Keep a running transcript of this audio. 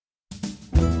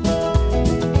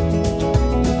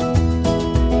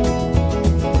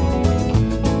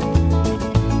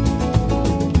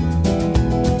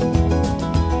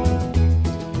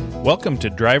Welcome to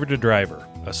Driver to Driver,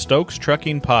 a Stokes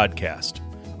Trucking podcast.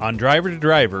 On Driver to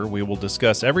Driver, we will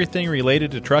discuss everything related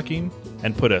to trucking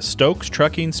and put a Stokes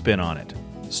Trucking spin on it.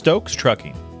 Stokes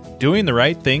Trucking, doing the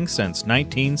right thing since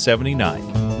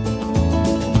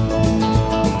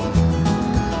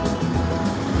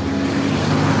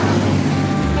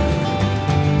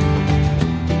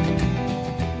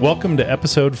Welcome to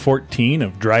episode 14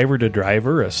 of Driver to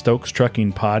Driver, a Stokes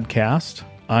Trucking podcast.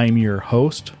 I'm your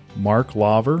host, Mark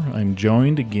Lawver. I'm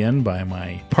joined again by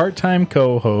my part-time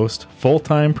co-host,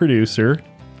 full-time producer,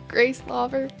 Grace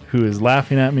Lawver, who is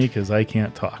laughing at me because I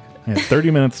can't talk. I had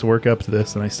 30 minutes to work up to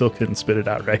this, and I still couldn't spit it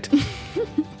out right.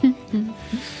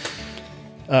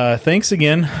 Thanks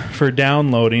again for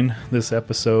downloading this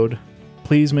episode.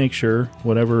 Please make sure,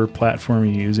 whatever platform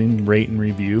you're using, rate and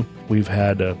review. We've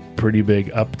had a pretty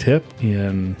big uptick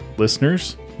in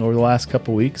listeners over the last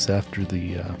couple weeks after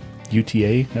the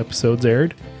UTA episodes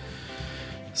aired.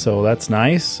 So that's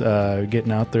nice,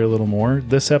 getting out there a little more.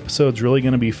 This episode's really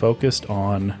going to be focused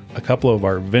on a couple of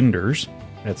our vendors.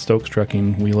 At Stokes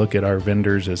Trucking, we look at our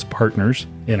vendors as partners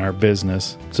in our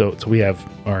business. So we have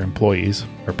our employees,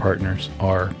 our partners,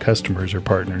 our customers are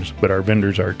partners, but our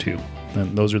vendors are too.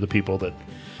 And those are the people that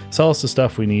sell us the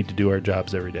stuff we need to do our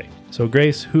jobs every day. So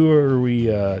Grace, who are we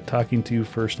talking to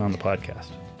first on the podcast?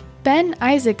 Ben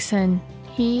Isaacson.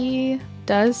 He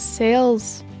does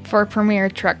sales for Premier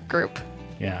Truck Group.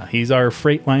 Yeah, he's our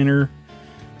Freightliner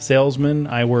salesman.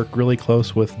 I work really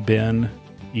close with Ben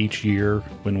each year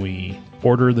when we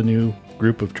order the new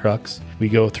group of trucks. We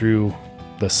go through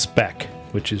the spec,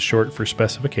 which is short for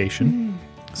specification.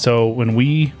 So when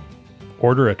we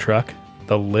order a truck,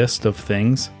 the list of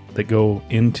things that go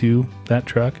into that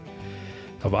truck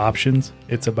of options,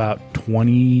 it's about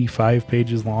 25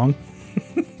 pages long.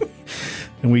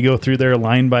 And we go through there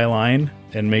line by line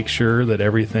and make sure that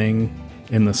everything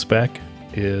in the spec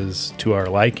is to our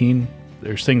liking.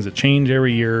 There's things that change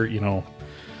every year. You know,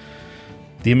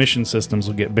 the emission systems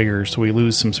will get bigger, so we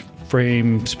lose some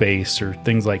frame space or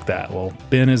things like that. Well,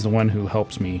 Ben is the one who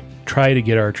helps me try to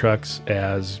get our trucks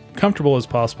as comfortable as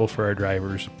possible for our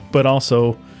drivers, but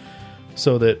also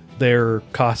so that they're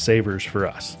cost savers for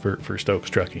us, for Stokes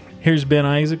Trucking. Here's Ben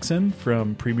Isaacson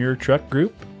from Premier Truck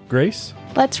Group. Grace?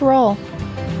 Let's roll.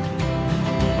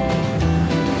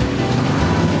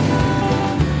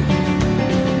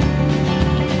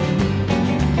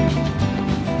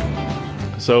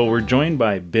 So we're joined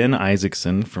by Ben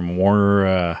Isaacson from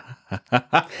Warner.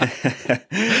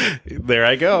 There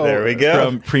I go. There we go.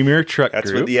 From Premier Truck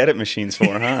That's Group. what the edit machine's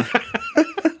for, huh?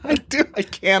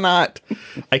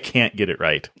 I can't get it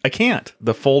right. I can't.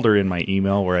 The folder in my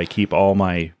email where I keep all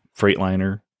my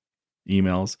Freightliner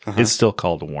emails is still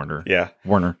called Warner. Yeah.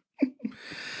 Warner.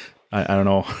 I don't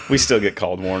know. We still get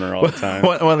called Warner all the time.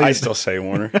 I still say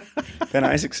Warner. Ben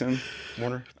Isaacson,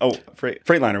 Warner. Oh,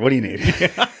 Freightliner, what do you need?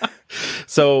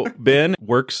 So Ben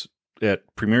works at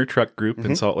Premier Truck Group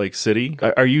in Salt Lake City.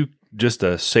 Are you just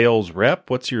a sales rep?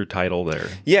 What's your title there?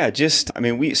 Yeah,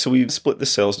 we've split the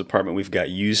sales department. We've got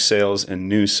used sales and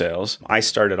new sales. I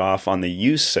started off on the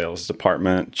used sales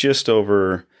department just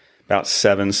over about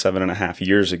 7.5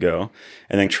 years ago,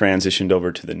 and then transitioned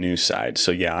over to the new side.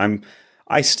 So yeah,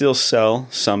 I still sell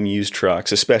some used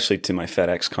trucks, especially to my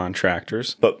FedEx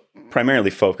contractors, but primarily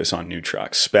focus on new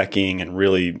trucks, speccing and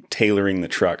really tailoring the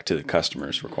truck to the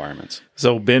customer's requirements.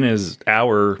 So Ben is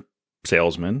our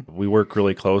salesman. We work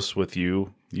really close with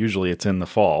you. Usually it's in the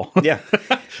fall. Yeah.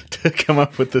 To come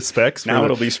up with the specs. Now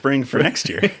it'll be spring for next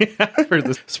year. For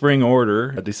the spring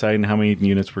order, deciding how many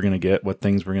units we're going to get, what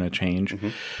things we're going to change.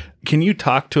 Can you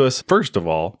talk to us, first of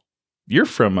all, you're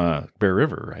from Bear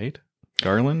River, right?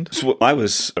 Garland? So I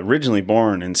was originally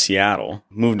born in Seattle,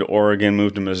 moved to Oregon,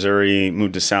 moved to Missouri,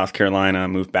 moved to South Carolina,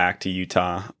 moved back to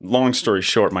Utah. Long story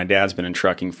short, my dad's been in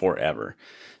trucking forever.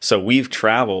 So we've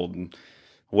traveled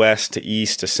west to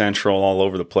east to central, all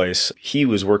over the place. He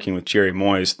was working with Jerry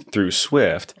Moyes through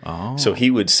Swift. Oh. So he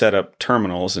would set up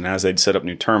terminals, and as they'd set up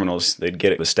new terminals, they'd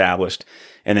get it established,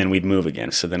 and then we'd move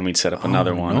again. So then we'd set up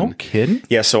another one. No kidding?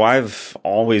 Yeah, so I've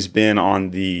always been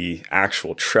on the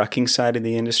actual trucking side of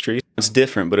the industry. It's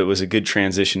different, but it was a good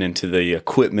transition into the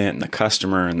equipment and the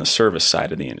customer and the service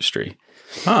side of the industry.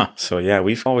 Huh. So yeah,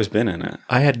 we've always been in it.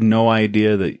 I had no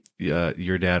idea that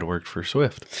your dad worked for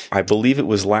Swift. I believe it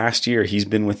was last year. He's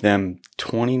been with them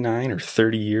 29 or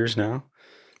 30 years now.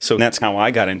 So that's how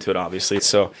I got into it, obviously.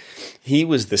 So he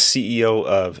was the CEO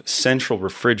of Central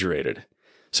Refrigerated.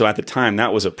 So at the time,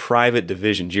 that was a private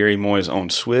division. Jerry Moyes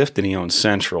owned Swift and he owned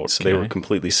Central. So they were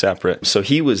completely separate. So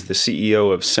he was the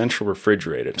CEO of Central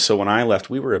Refrigerated. So when I left,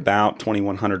 we were about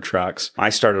 2,100 trucks. I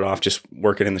started off just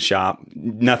working in the shop.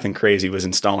 Nothing crazy, was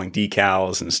installing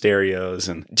decals and stereos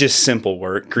and just simple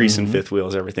work, greasing fifth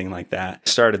wheels, everything like that.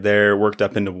 Started there, worked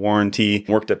up into warranty,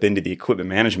 worked up into the equipment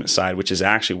management side, which is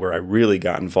actually where I really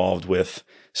got involved with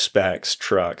specs,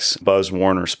 trucks, Buzz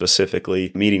Warner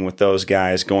specifically, meeting with those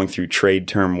guys, going through trade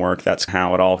term work. That's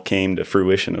how it all came to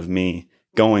fruition of me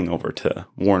going over to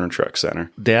Warner Truck Center.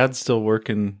 Dad's still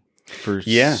working for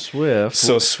Swift.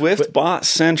 So Swift bought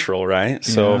Central, right?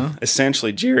 So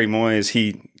essentially Jerry Moyes,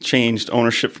 he changed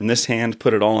ownership from this hand,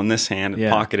 put it all in this hand, and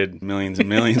pocketed millions and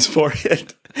millions for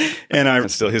it. And I'm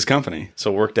still his company.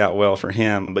 So it worked out well for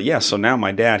him. But yeah, so now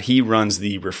my dad, he runs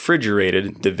the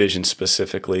refrigerated division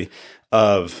specifically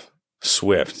of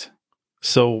Swift.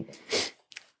 So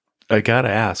I got to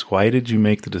ask, why did you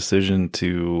make the decision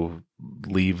to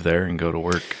leave there and go to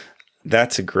work?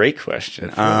 That's a great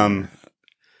question.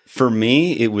 For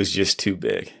me, it was just too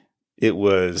big. It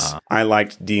was, I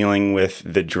liked dealing with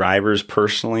the drivers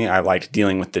personally. I liked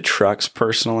dealing with the trucks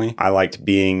personally. I liked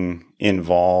being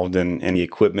involved in the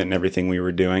equipment and everything we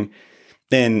were doing.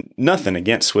 And nothing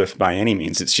against Swift by any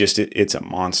means. It's just, it's a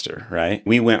monster, right?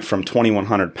 We went from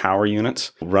 2,100 power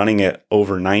units running at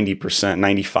over 90%,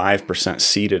 95%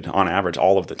 seated on average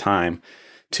all of the time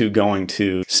to going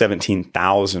to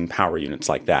 17,000 power units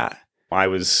like that. I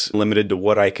was limited to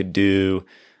what I could do.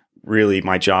 Really,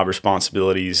 my job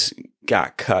responsibilities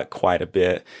got cut quite a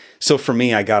bit. So for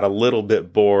me, I got a little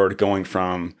bit bored going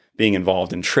from being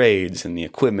involved in trades and the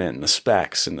equipment and the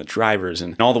specs and the drivers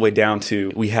and all the way down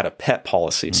to, we had a pet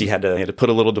policy. So you had to put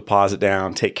a little deposit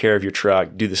down, take care of your truck,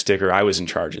 do the sticker. I was in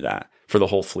charge of that for the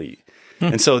whole fleet.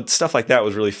 And so stuff like that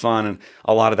was really fun. And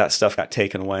a lot of that stuff got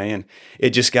taken away and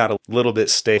it just got a little bit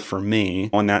stale for me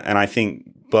on that. And I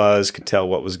think Buzz could tell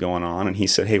what was going on. And he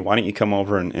said, hey, why don't you come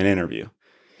over and interview?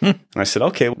 And I said,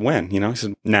 okay, when? He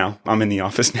said, now. I'm in the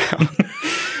office now.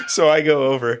 So I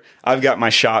go over. I've got my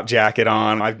shop jacket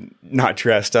on. I'm not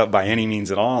dressed up by any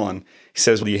means at all. And he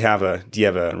says, well, do you have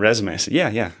a resume? I said,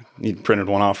 yeah. He printed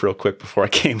one off real quick before I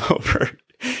came over.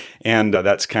 And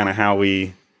that's kind of how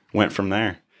we went from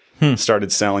there.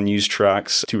 Started selling used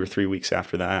trucks 2 or 3 weeks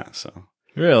after that. So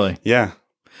Really? Yeah.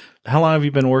 How long have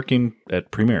you been working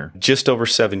at Premier? Just over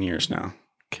 7 years now.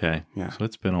 Okay. Yeah. So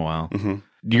it's been a while. Mm-hmm.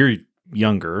 You're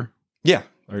younger. Yeah,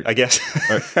 I guess.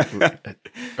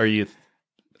 Are you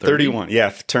 31?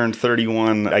 Yeah, turned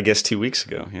 31, I guess, 2 weeks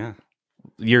ago. Yeah.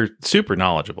 You're super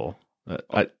knowledgeable.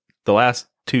 The last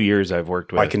 2 years I've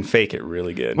worked with... I can fake it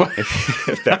really good,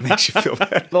 if that makes you feel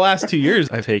better. The last 2 years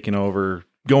I've taken over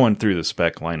going through the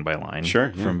spec line by line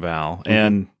from Val. Mm-hmm.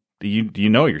 And you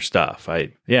know your stuff. Try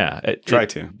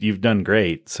to. You've done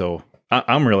great. So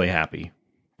I'm really happy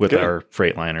with our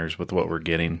Freightliners, with what we're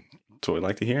getting. That's what we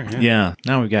like to hear. Yeah.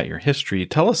 Now we've got your history.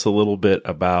 Tell us a little bit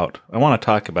about, I want to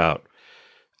talk about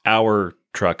our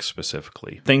trucks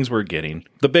specifically, things we're getting.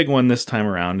 The big one this time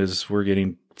around is we're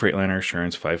getting Freightliner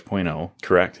Assurance 5.0.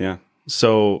 Correct, yeah.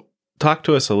 So talk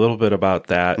to us a little bit about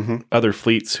that, other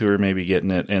fleets who are maybe getting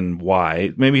it and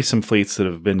why, maybe some fleets that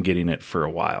have been getting it for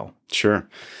a while. Sure.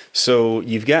 So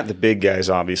you've got the big guys,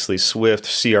 obviously, Swift,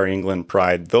 CR England,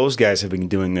 Pride. Those guys have been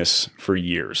doing this for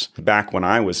years. Back when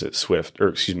I was at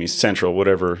Central,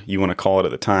 whatever you want to call it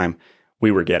at the time, we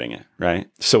were getting it, right?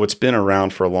 So it's been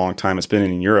around for a long time. It's been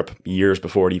in Europe years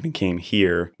before it even came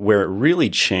here. Where it really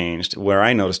changed, where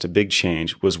I noticed a big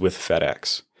change, was with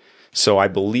FedEx. So I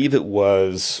believe it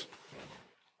was,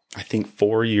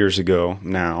 4 years ago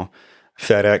now,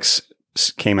 FedEx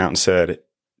came out and said,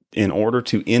 in order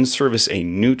to in-service a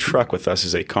new truck with us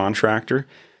as a contractor,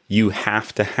 you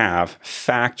have to have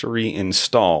factory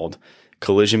installed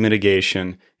collision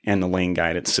mitigation and the lane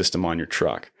guidance system on your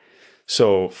truck.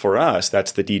 So for us,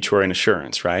 that's the Detroit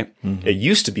Assurance, right? Mm-hmm. It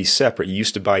used to be separate. You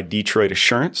used to buy Detroit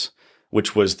Assurance,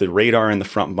 which was the radar in the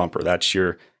front bumper. That's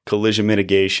your collision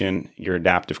mitigation, your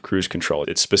adaptive cruise control.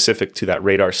 It's specific to that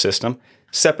radar system.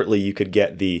 Separately, you could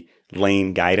get the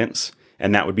lane guidance,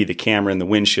 and that would be the camera in the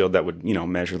windshield that would,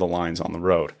 measure the lines on the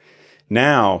road.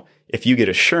 Now, if you get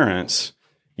Assurance,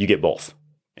 you get both.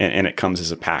 And it comes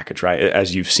as a package, right?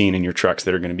 As you've seen in your trucks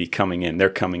that are going to be coming in, they're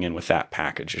coming in with that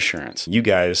package Assurance. You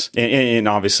guys, and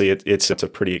obviously it's a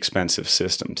pretty expensive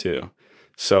system too.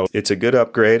 So it's a good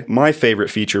upgrade. My favorite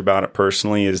feature about it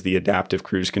personally is the adaptive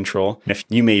cruise control. If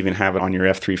you may even have it on your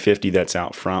F-350 that's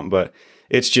out front, but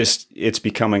it's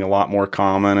becoming a lot more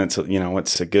common. It's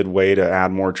a good way to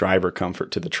add more driver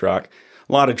comfort to the truck.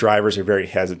 A lot of drivers are very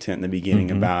hesitant in the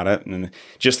beginning about it. And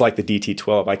just like the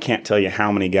DT12, I can't tell you how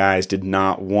many guys did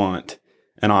not want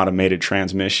an automated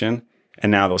transmission.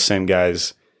 And now those same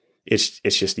guys, it's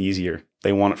just easier.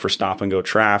 They want it for stop and go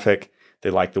traffic. They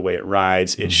like the way it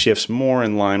rides. It shifts more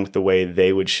in line with the way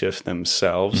they would shift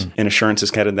themselves. And Assurance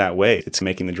is headed that way. It's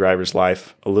making the driver's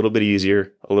life a little bit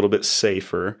easier, a little bit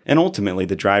safer. And ultimately,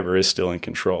 the driver is still in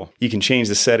control. You can change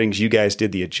the settings. You guys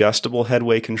did the adjustable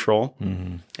headway control.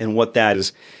 And what that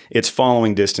is, it's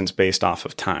following distance based off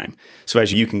of time. So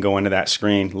as you can go into that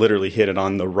screen, literally hit it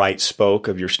on the right spoke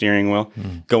of your steering wheel,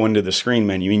 go into the screen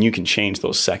menu, and you can change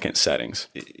those second settings.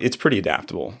 It's pretty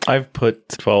adaptable. I've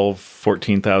put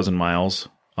 14,000 miles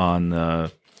on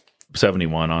the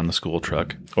 71 on the school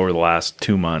truck over the last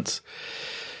 2 months.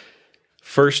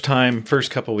 First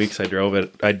couple weeks I drove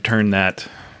it, I'd turn that.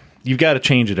 You've got to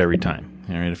change it every time,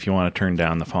 all right, if you want to turn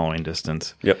down the following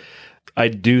distance. Yep.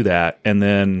 I'd do that, and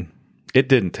then it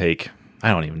didn't take,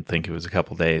 I don't even think it was a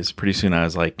couple days. Pretty soon I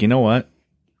was like, you know what?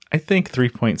 I think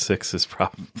 3.6 is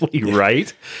probably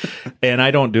right, and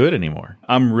I don't do it anymore.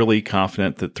 I'm really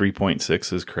confident that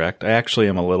 3.6 is correct. I actually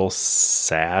am a little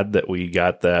sad that we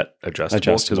got that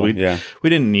adjustable because we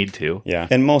didn't need to. Yeah,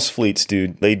 and most fleets do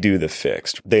the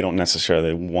fixed. They don't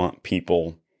necessarily want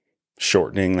people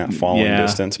shortening that following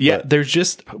distance. Yeah, but there's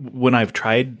just, when I've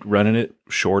tried running it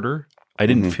shorter, I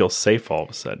didn't feel safe all of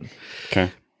a sudden.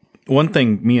 Okay. One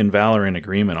thing me and Val are in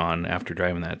agreement on after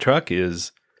driving that truck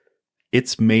is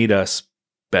it's made us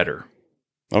better.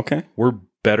 Okay. We're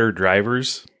better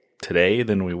drivers today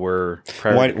than we were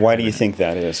prior. Why do you think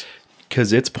that is?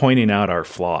 Because it's pointing out our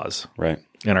flaws Right.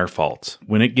 and our faults.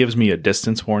 When it gives me a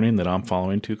distance warning that I'm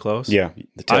following too close, Yeah.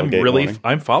 The tailgate warning.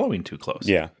 I'm following too close.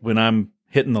 Yeah. When I'm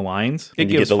hitting the lines, it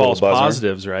You gives get the little false buzzer.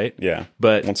 positives, right? Yeah.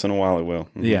 But Once in a while it will.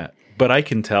 yeah. But I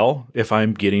can tell if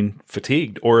I'm getting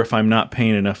fatigued or if I'm not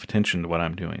paying enough attention to what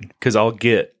I'm doing, because I'll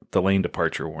get the lane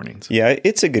departure warnings. Yeah,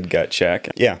 it's a good gut check.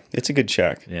 Yeah, it's a good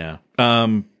check. Yeah.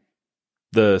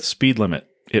 The speed limit,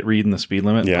 reading the speed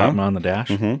limit, popping on the dash,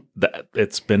 that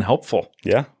it's been helpful.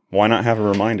 Yeah. Why not have a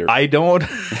reminder? I don't,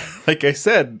 like I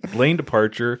said, lane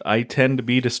departure, I tend to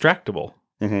be distractible.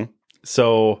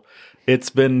 So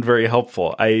it's been very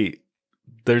helpful.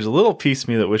 There's a little piece of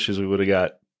me that wishes we would have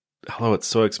got, although it's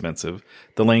so expensive,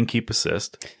 the lane keep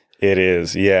assist. It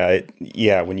is.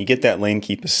 Yeah. When you get that lane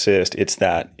keep assist, it's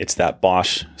that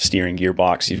Bosch steering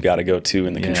gearbox you've got to go to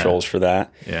and the controls for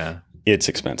that. Yeah. It's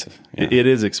expensive. Yeah. It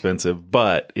is expensive,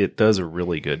 but it does a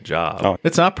really good job. Oh.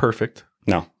 It's not perfect,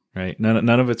 No, right? None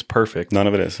of it's perfect, none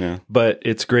of it is. Yeah. but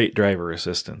it's great driver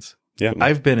assistance. Yeah.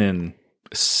 I've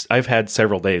had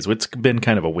several days. It's been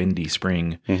kind of a windy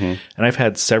spring, and I've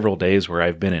had several days where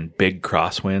I've been in big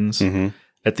crosswinds.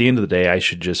 At the end of the day, I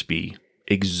should just be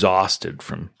exhausted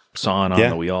from sawing on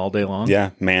the wheel all day long. Yeah.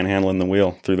 Manhandling the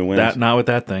wheel through the winds. Not with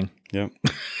that thing. Yep.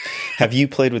 Have you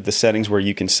played with the settings where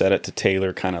you can set it to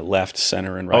tailor kind of left,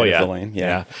 center, and right of the lane?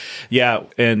 Yeah.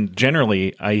 And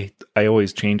generally, I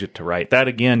always change it to right. That,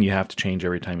 again, you have to change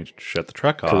every time you shut the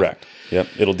truck off. Correct. Yep.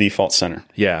 It'll default center.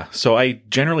 Yeah. So I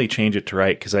generally change it to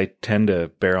right because I tend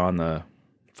to bear on the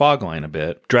fog line a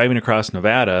bit. Driving across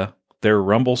Nevada, their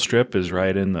rumble strip is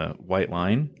right in the white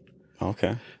line.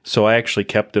 Okay. So I actually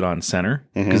kept it on center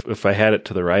because if I had it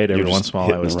to the right, every once in a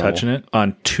while I was touching it.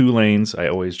 On 2 lanes, I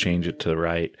always change it to the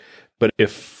right. But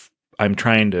if I'm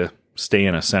trying to stay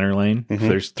in a center lane, if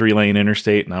there's 3-lane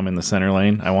interstate and I'm in the center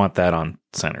lane, I want that on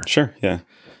center. Sure. Yeah.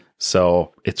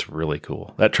 So it's really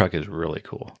cool. That truck is really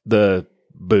cool. The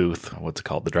booth, what's it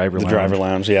called? The driver lounge. The driver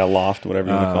lounge. Yeah. Loft, whatever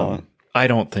you want to call it. I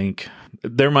don't think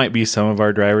there might be some of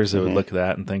our drivers that would look at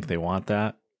that and think they want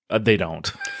that. They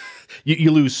don't.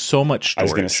 You lose so much storage. I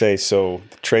was going to say, so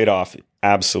the trade-off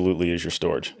absolutely is your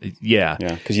storage. Yeah.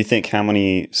 Yeah, because you think how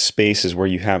many spaces where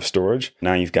you have storage.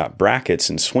 Now you've got brackets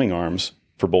and swing arms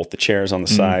for both the chairs on the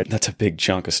side. That's a big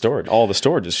chunk of storage. All the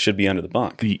storages should be under the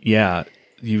bunk. Yeah.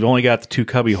 You've only got the 2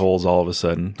 cubby holes all of a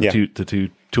sudden, the two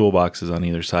toolboxes on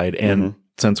either side. And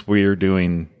since we're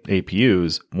doing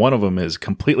APUs, one of them is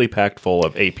completely packed full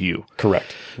of APU.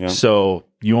 Correct. Yeah. So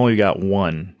you only got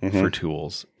one for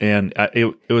tools. And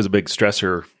it was a big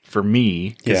stressor for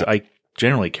me because I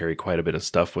generally carry quite a bit of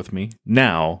stuff with me.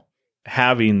 Now,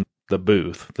 having the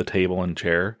booth, the table and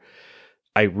chair,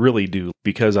 I really do,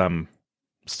 because I'm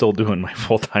still doing my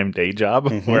full-time day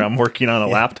job where I'm working on a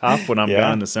laptop when I'm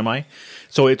gone in the semi.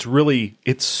 So it's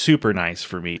super nice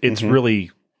for me. It's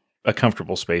really a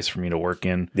comfortable space for me to work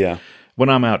in. Yeah. When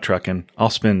I'm out trucking,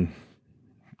 I'll spend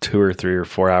 2 or 3 or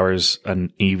 4 hours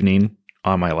an evening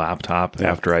on my laptop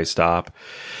after I stop.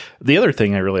 The other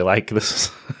thing I really like, this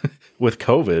with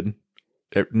COVID,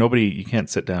 you can't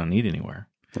sit down and eat anywhere.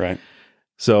 Right.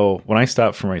 So when I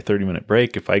stop for my 30-minute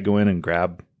break, if I go in and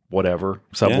grab whatever,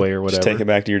 Subway or whatever. Just take it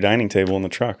back to your dining table in the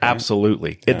truck. Right?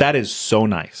 Absolutely. That is so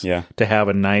nice. Yeah. To have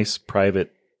a nice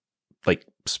private like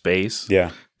space.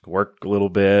 Yeah. Work a little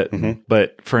bit. Mhm.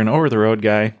 But for an over the road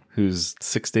guy who's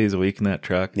 6 days a week in that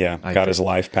truck. Yeah. Got his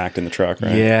life packed in the truck,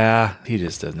 right? Yeah. He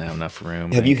just doesn't have enough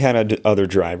room. Have you had other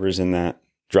drivers in that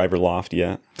driver loft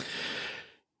yet?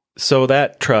 So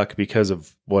that truck, because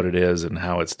of what it is and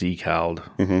how it's decaled,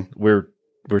 Mm-hmm.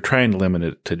 we're trying to limit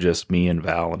it to just me and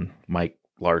Val and Mike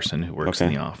Larson, who works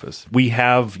in the office. We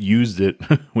have used it.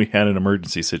 We had an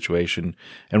emergency situation,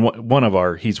 and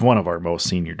he's one of our most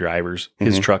senior drivers.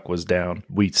 His truck was down.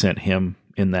 We sent him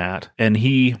in that, and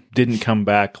he didn't come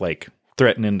back like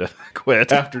threatening to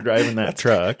quit after driving that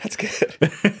truck. That's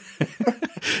good.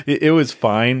 It was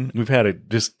fine. We've had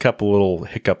just a couple little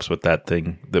hiccups with that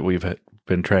thing that we've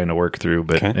been trying to work through,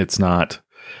 but it's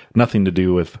nothing to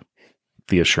do with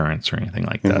the assurance or anything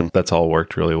like that. That's all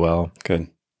worked really well. Good.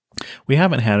 We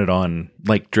haven't had it on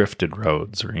like drifted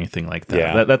roads or anything like that.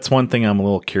 Yeah. That's one thing I'm a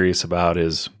little curious about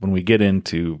is when we get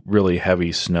into really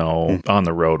heavy snow on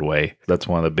the roadway. That's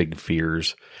one of the big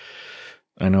fears.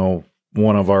 I know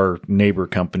one of our neighbor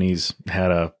companies had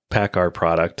a PACCAR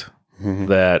product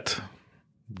that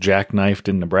jackknifed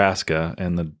in Nebraska,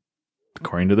 and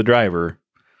according to the driver,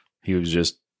 he was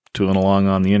just tooling along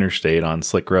on the interstate on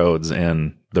slick roads,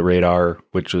 and the radar,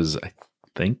 which was, I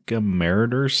think, a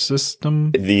Meritor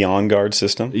system. The on-guard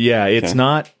system? Yeah, it's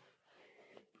not.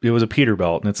 It was a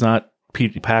Peterbilt, and it's not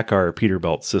PACCAR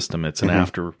Peterbilt system. It's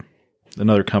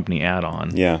another company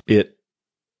add-on. Yeah. It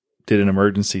did an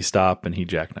emergency stop, and he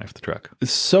jackknifed the truck.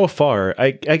 So far,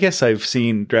 I guess I've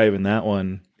seen driving that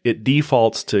one, it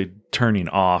defaults to turning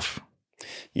off.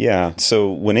 Yeah.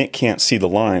 So when it can't see the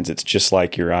lines, it's just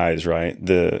like your eyes, right?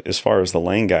 As far as the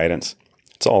lane guidance,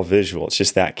 it's all visual. It's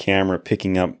just that camera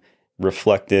picking up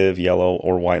reflective yellow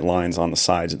or white lines on the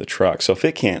sides of the truck. So if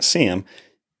it can't see them,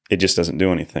 it just doesn't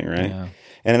do anything, right? Yeah.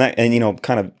 And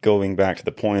kind of going back to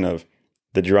the point of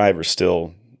the driver's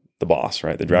still the boss,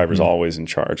 right? The driver's always in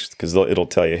charge because it'll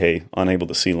tell you, hey, unable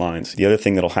to see lines. The other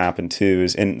thing that'll happen too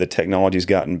is, and the technology's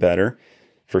gotten better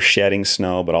for shedding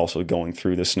snow, but also going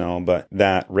through the snow. But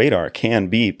that radar can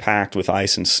be packed with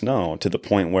ice and snow to the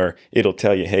point where it'll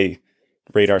tell you, hey,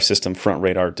 radar system, front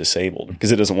radar disabled,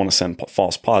 because it doesn't want to send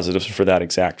false positives for that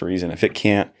exact reason. If it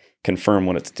can't confirm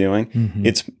what it's doing,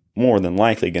 it's more than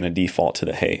likely going to default to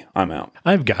the, hey, I'm out.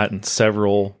 I've gotten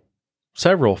several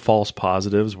false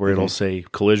positives where it'll say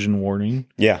collision warning.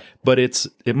 Yeah. But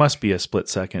it must be a split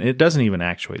second. It doesn't even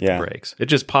actuate the brakes. It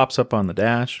just pops up on the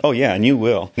dash. Oh, yeah, and you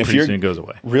will. Pretty soon it goes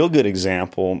away. Real good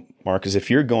example, Mark, is if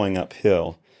you're going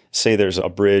uphill, say there's a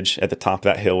bridge at the top of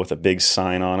that hill with a big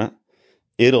sign on it,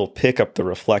 it'll pick up the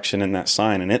reflection in that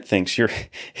sign, and it thinks you're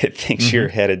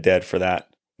headed dead for that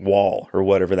wall or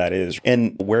whatever that is.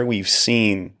 And where we've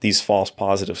seen these false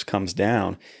positives comes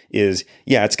down is,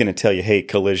 it's going to tell you, hey,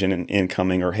 collision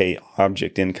incoming, or hey,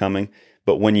 object incoming.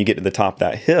 But when you get to the top of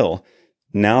that hill,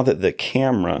 now that the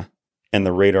camera and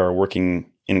the radar are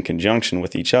working in conjunction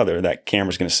with each other, that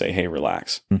camera's going to say, hey,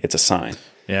 relax. It's a sign.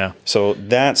 Yeah. So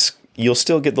you'll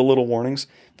still get the little warnings,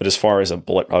 but as far as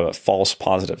a false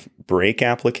positive brake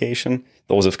application,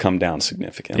 those have come down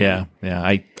significantly. Yeah.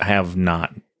 I have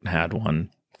not had one.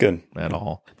 Good. At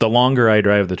all. The longer I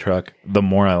drive the truck, the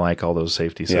more I like all those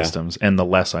safety systems, and the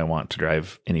less I want to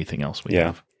drive anything else we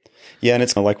have. Yeah, and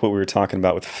it's like what we were talking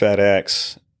about with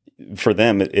FedEx. For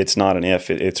them, it's not an if,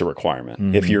 it's a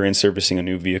requirement. If you're in servicing a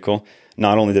new vehicle,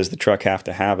 not only does the truck have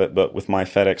to have it, but with my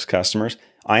FedEx customers,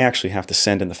 I actually have to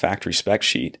send in the factory spec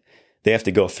sheet. They have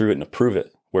to go through it and approve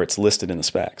it where it's listed in the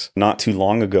specs. Not too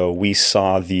long ago, we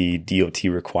saw the DOT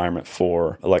requirement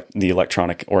for the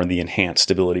electronic or the enhanced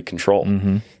stability control.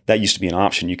 That used to be an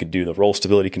option. You could do the roll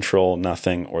stability control,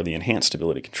 nothing, or the enhanced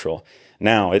stability control.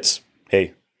 Now it's,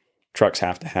 hey, trucks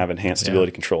have to have enhanced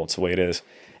stability control. It's the way it is.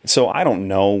 So I don't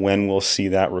know when we'll see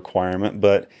that requirement,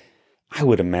 but I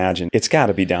would imagine it's got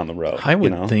to be down the road. I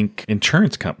would think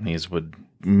insurance companies would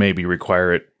maybe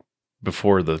require it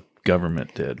before the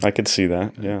government did. I could see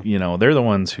that. Yeah. They're the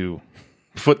ones who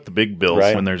foot the big bills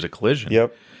when there's a collision.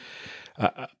 Yep.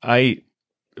 I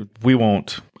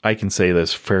can say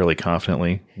this fairly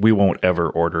confidently. We won't ever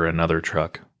order another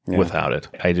truck without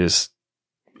it.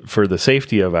 For the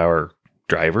safety of our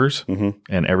drivers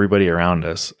and everybody around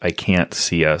us, I can't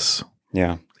see us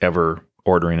ever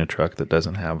ordering a truck that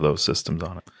doesn't have those systems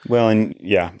on it. Well, and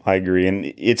I agree.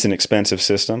 And it's an expensive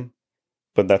system.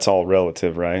 But that's all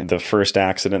relative, right? The first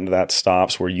accident that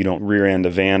stops where you don't rear end a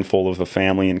van full of a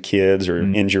family and kids or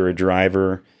injure a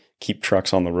driver, keep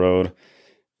trucks on the road,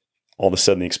 all of a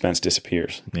sudden the expense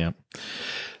disappears. Yeah.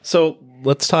 So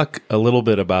let's talk a little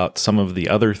bit about some of the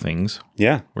other things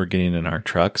Yeah. we're getting in our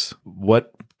trucks.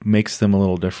 What makes them a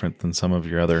little different than some of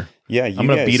your other? Yeah. I'm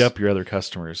going to beat up your other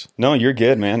customers. No, you're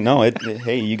good, man. No,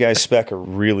 hey, you guys spec a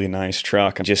really nice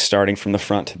truck. Just starting from the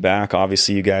front to back.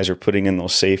 Obviously, you guys are putting in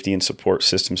those safety and support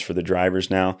systems for the drivers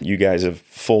now. You guys have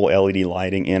full LED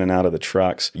lighting in and out of the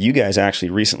trucks. You guys actually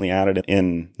recently added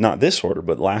in, not this order,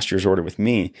 but last year's order with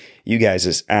me, you guys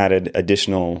has added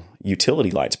additional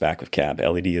utility lights back of cab,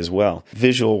 LED as well.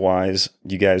 Visual wise,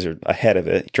 you guys are ahead of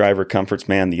it. Driver comforts,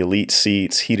 man, the elite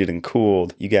seats, heated and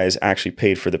cooled. You guys actually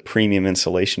paid for the premium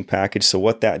insulation package. So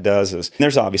what that does is,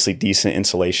 there's obviously decent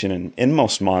insulation in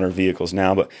most modern vehicles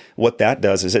now, but what that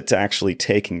does is it's actually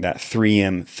taking that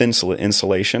 3M Thinsulate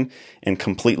insulation and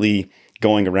completely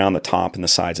going around the top and the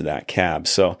sides of that cab.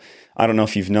 So I don't know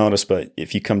if you've noticed, but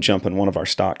if you come jump in one of our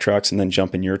stock trucks and then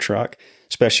jump in your truck,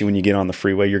 especially when you get on the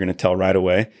freeway, you're going to tell right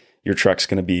away your truck's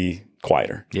going to be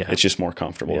quieter. Yeah. It's just more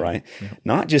comfortable, right? Yeah.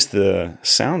 Not just the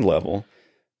sound level,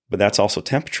 but that's also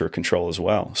temperature control as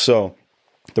well. So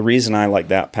the reason I like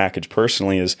that package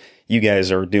personally is you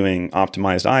guys are doing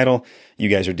optimized idle. You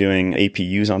guys are doing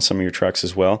APUs on some of your trucks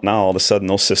as well. Now all of a sudden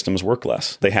those systems work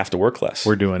less. They have to work less.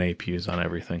 We're doing APUs on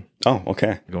everything Oh,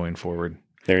 okay. going forward.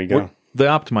 There you go. The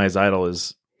optimized idle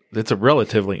it's a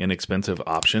relatively inexpensive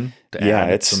option to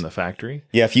add from the factory.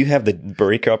 Yeah, if you have the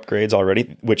brake upgrades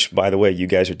already, which by the way, you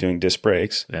guys are doing disc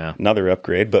brakes, Yeah. another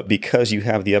upgrade, but because you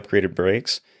have the upgraded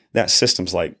brakes, that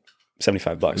system's like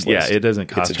 $75. Yeah, list. it doesn't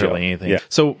It's cost a really joke. anything. Yeah.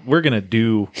 So we're going to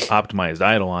do optimized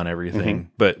idle on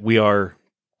everything, but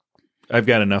I've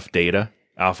got enough data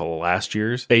off of last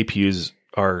year's. APUs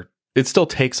it still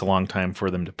takes a long time for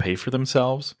them to pay for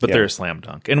themselves, but Yeah. they're a slam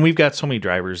dunk. And we've got so many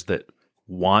drivers that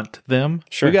want them.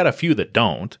 Sure. We've got a few that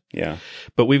don't, Yeah.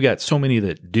 but we've got so many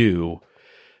that do.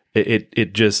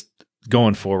 It just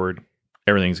going forward,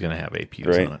 everything's going to have APUs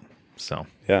Right. on it. So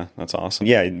Yeah, that's awesome.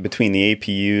 Yeah, between the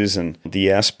APUs and the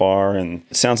S-Bar, and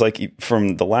it sounds like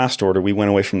from the last order, we went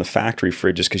away from the factory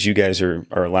fridges because you guys are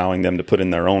allowing them to put in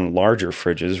their own larger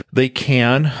fridges. they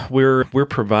can. We're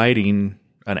providing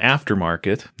an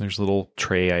aftermarket. There's a little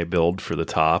tray I build for the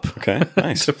top. Okay,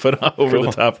 nice. To put over Cool.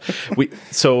 the top.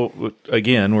 So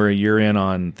again, we're a year in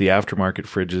on the aftermarket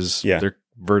fridges. Yeah. They're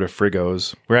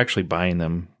Vertifrigos. We're actually buying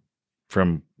them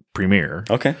from Premier.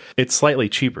 Okay. It's slightly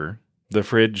cheaper. The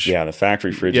fridge. Yeah, the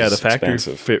factory fridge Yeah, is the factory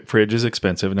expensive. fridge is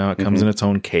expensive. Now it comes in its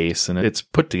own case and it's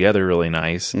put together really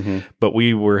nice. Mm-hmm. But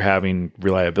we were having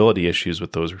reliability issues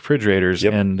with those refrigerators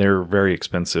Yep. and they're very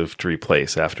expensive to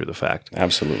replace after the fact.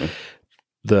 Absolutely.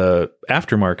 The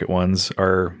aftermarket ones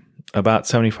are about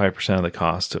 75% of the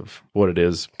cost of what it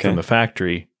is from the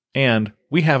factory. And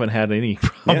we haven't had any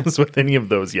problems with any of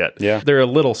those yet. Yeah. They're a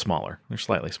little smaller. They're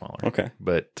slightly smaller. Okay.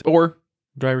 Or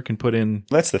driver can put in.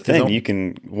 That's the thing. You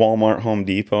can Walmart, Home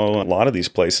Depot, a lot of these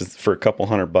places for a couple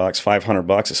 $100,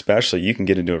 $500 especially, you can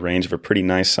get into a range of a pretty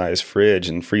nice size fridge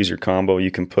and freezer combo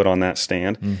you can put on that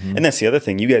stand. Mm-hmm. And that's the other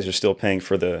thing. You guys are still paying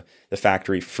for the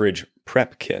factory fridge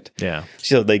prep kit. Yeah.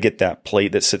 So they get that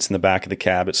plate that sits in the back of the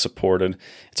cab. It's supported.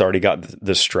 It's already got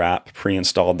the strap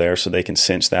pre-installed there so they can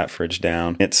cinch that fridge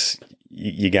down.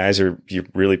 You guys you're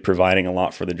really providing a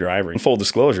lot for the driver. In full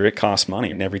disclosure, it costs money.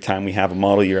 And every time we have a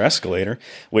model year escalator,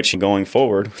 which going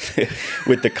forward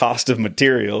with the cost of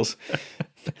materials,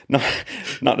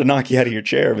 not to knock you out of your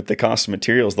chair, but the cost of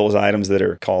materials, those items that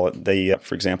are,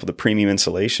 for example, the premium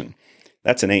insulation,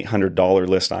 that's an $800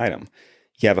 list item.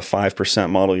 You have a 5%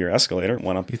 model year escalator,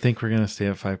 went up. You think we're going to stay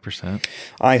at 5%?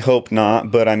 I hope not,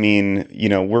 but I mean,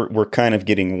 we're kind of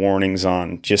getting warnings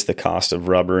on just the cost of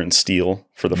rubber and steel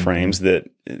for the frames, that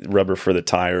rubber for the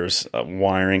tires,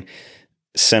 wiring,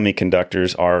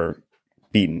 semiconductors are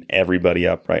beating everybody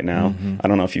up right now. I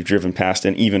don't know if you've driven past,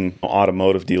 and even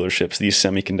automotive dealerships, these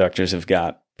semiconductors have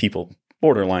got people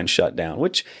borderline shut down,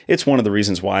 which it's one of the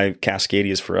reasons why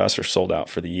Cascadias for us are sold out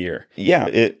for the year.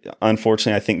 Yeah,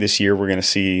 unfortunately, I think this year we're going to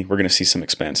see some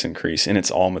expense increase, and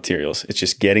it's all materials. It's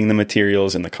just getting the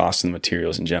materials, and the cost of the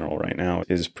materials in general right now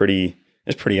is pretty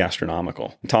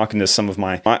astronomical. I'm talking to some of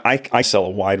I sell a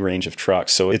wide range of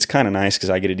trucks, so it's kind of nice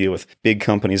because I get to deal with big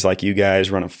companies like you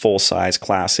guys running full-size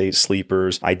Class 8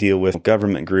 sleepers. I deal with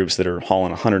government groups that are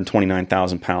hauling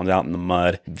 129,000 pounds out in the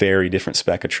mud, very different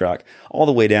spec of truck, all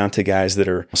the way down to guys that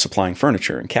are supplying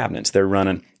furniture and cabinets. They're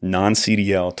running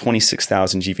non-CDL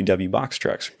 26,000 GVW box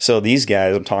trucks. So these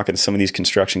guys, I'm talking to some of these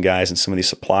construction guys and some of these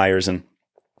suppliers, and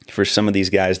for some of these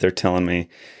guys, they're telling me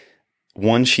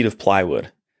one sheet of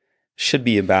plywood should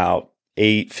be about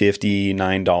 $8.50,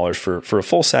 $9 for a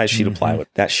full size sheet of plywood.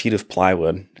 That sheet of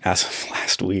plywood, as of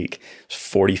last week, is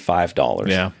 $45.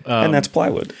 Yeah, and that's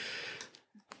plywood.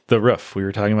 The roof. We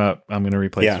were talking about, I'm going to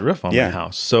replace the roof on my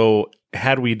house. So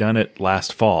had we done it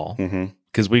last fall,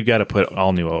 because we've got to put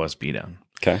all new OSB down.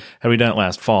 Okay. Had we done it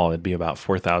last fall, it'd be about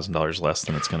 $4,000 less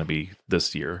than it's going to be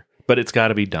this year. But it's got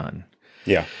to be done.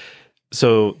 Yeah.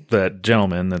 So that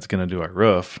gentleman that's going to do our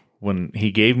roof, when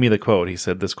he gave me the quote, he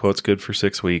said, this quote's good for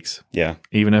 6 weeks. Yeah.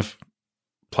 Even if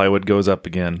plywood goes up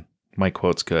again, my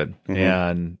quote's good.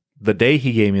 And the day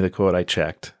he gave me the quote, I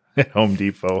checked at Home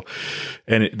Depot,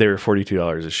 and they were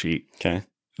 $42 a sheet. Okay.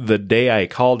 The day I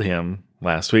called him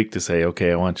last week to say,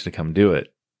 okay, I want you to come do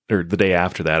it, or the day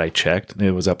after that, I checked, and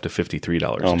it was up to $53 a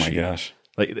sheet. Oh, my gosh.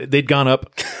 Like, they'd gone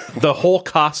up the whole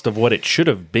cost of what it should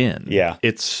have been. Yeah.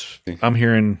 I'm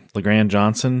hearing LeGrand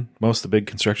Johnson, most of the big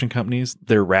construction companies,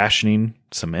 they're rationing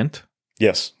cement.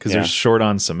 Yes. Because they're short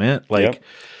on cement.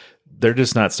 They're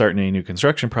just not starting any new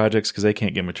construction projects because they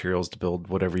can't get materials to build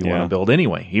whatever you want to build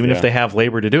anyway, even if they have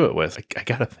labor to do it with. I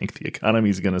got to think the economy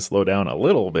is going to slow down a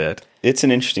little bit. It's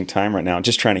an interesting time right now.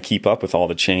 Just trying to keep up with all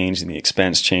the change and the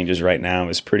expense changes right now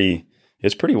is pretty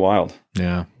wild.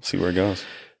 Yeah. See where it goes.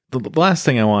 The last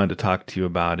thing I wanted to talk to you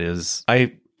about is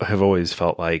I have always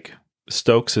felt like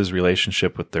Stokes'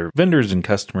 relationship with their vendors and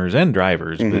customers and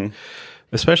drivers, but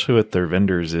especially with their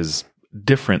vendors, is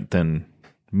different than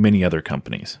many other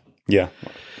companies. Yeah.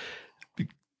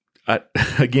 I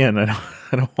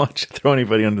don't want you to throw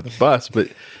anybody under the bus, but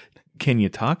can you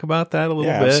talk about that a little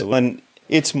bit? Absolutely. And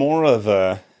it's more of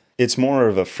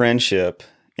a friendship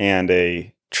and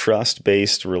a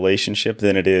trust-based relationship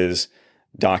than it is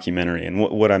documentary. And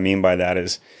what I mean by that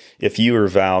is, if you or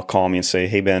Val call me and say,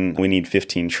 hey, Ben, we need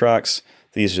 15 trucks.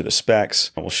 These are the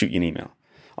specs. We'll shoot you an email.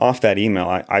 Off that email,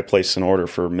 I place an order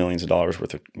for millions of dollars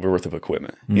worth of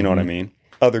equipment. You know what I mean?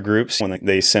 Other groups, when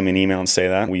they send me an email and say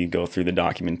that, we go through the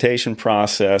documentation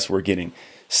process. We're getting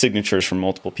signatures from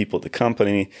multiple people at the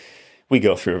company. We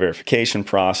go through a verification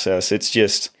process. It's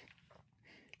just,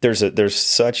 there's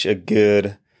such a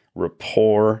good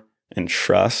rapport and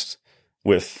trust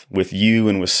with you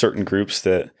and with certain groups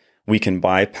that we can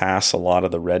bypass a lot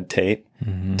of the red tape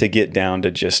to get down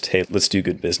to just, hey, let's do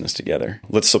good business together.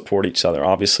 Let's support each other.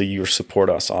 Obviously, you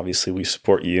support us. Obviously, we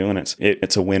support you, and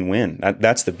it's a win-win.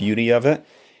 That's the beauty of it.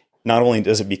 Not only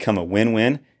does it become a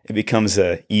win-win, it becomes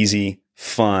a easy,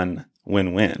 fun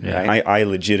win-win. Yeah. Right? I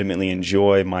legitimately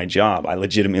enjoy my job. I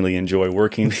legitimately enjoy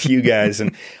working with you guys.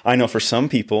 And I know for some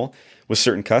people with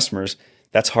certain customers,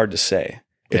 that's hard to say.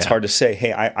 It's hard to say,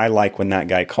 hey, I like when that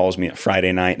guy calls me at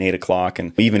Friday night at 8 o'clock,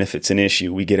 and even if it's an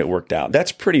issue, we get it worked out.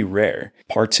 That's pretty rare.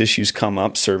 Parts issues come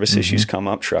up, service issues come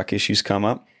up, truck issues come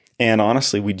up. And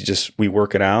honestly, we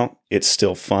work it out. It's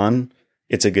still fun.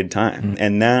 It's a good time.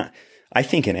 And that, I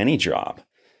think in any job,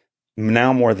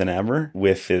 now more than ever,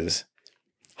 with as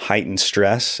heightened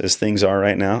stress as things are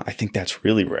right now, I think that's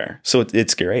really rare. So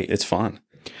it's great. It's fun.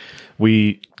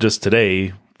 We just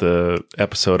today, the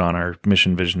episode on our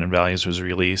mission, vision, and values was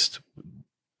released.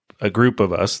 A group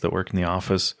of us that work in the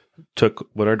office took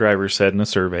what our drivers said in a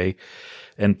survey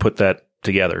and put that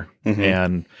together.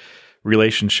 And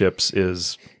relationships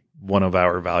is one of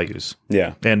our values.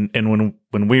 Yeah. And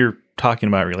when we're talking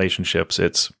about relationships,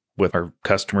 it's with our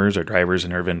customers, our drivers,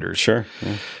 and our vendors. Sure.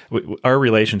 Yeah. Our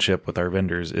relationship with our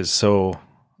vendors is so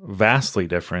vastly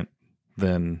different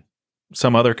than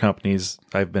some other companies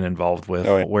I've been involved with,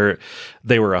 where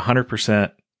they were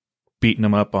 100% beating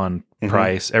them up on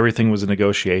price. Everything was a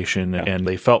negotiation, and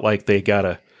they felt like if they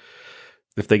got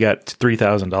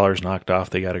 $3,000 knocked off,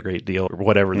 they got a great deal, or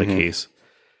whatever the case.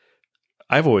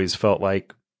 I've always felt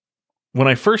like when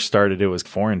I first started, it was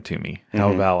foreign to me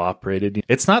how Val operated.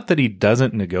 It's not that he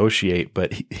doesn't negotiate,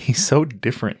 but he's so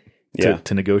different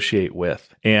to negotiate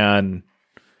with. And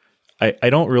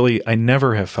I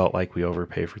never have felt like we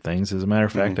overpay for things. As a matter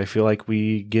of fact, I feel like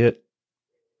we get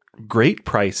great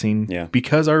pricing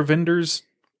because our vendors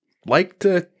like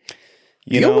to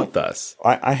deal with us.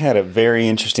 I had a very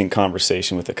interesting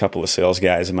conversation with a couple of sales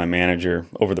guys and my manager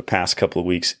over the past couple of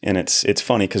weeks. And it's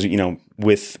funny because,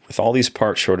 with all these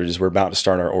part shortages, we're about to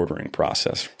start our ordering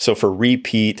process. So for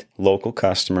repeat local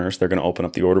customers, they're going to open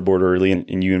up the order board early.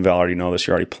 And you and Val already know this,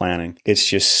 you're already planning. It's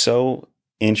just so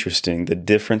interesting, the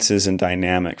differences in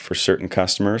dynamic for certain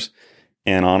customers.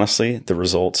 And honestly,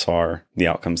 the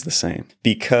outcome's the same.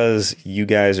 Because you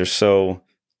guys are so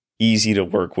easy to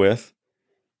work with,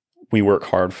 we work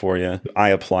hard for you. I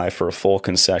apply for a full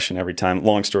concession every time.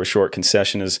 Long story short,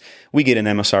 concession is we get an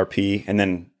MSRP, and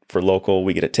then for local,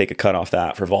 we get to take a cut off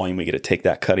that. For volume, we get to take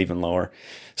that cut even lower.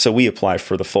 So we apply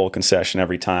for the full concession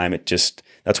every time.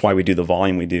 That's why we do the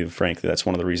volume we do, frankly. That's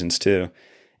one of the reasons too.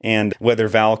 And whether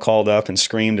Val called up and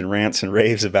screamed and rants and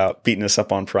raves about beating us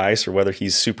up on price, or whether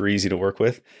he's super easy to work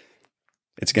with,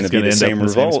 it's going to be the same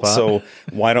result. So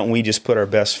why don't we just put our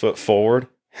best foot forward,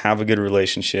 have a good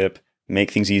relationship,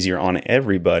 make things easier on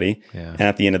everybody. Yeah. And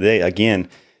at the end of the day, again,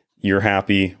 you're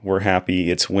happy, we're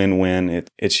happy. It's win-win.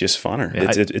 It's just funner.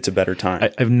 Yeah, It's a better time.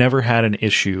 I've never had an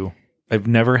issue. I've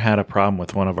never had a problem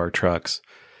with one of our trucks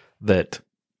that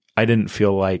I didn't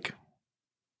feel like,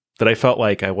 that I felt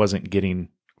like I wasn't getting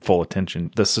full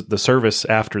attention. The service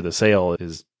after the sale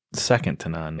is second to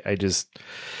none.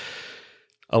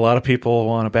 A lot of people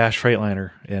want to bash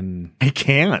Freightliner, and I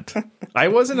can't. I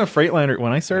wasn't a Freightliner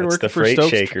when I started working for Freight Stokes.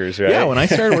 Shakers, right? Yeah, when I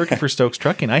started working for Stokes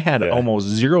Trucking, I had almost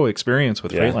zero experience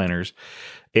with Freightliners,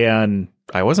 and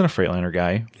I wasn't a Freightliner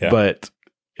guy. Yeah. But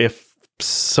if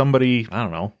somebody, I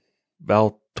don't know,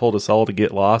 Val told us all to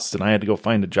get lost, and I had to go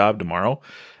find a job tomorrow,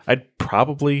 I'd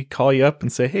probably call you up and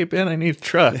say, "Hey Ben, I need a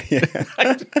truck.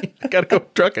 I got to go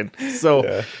trucking."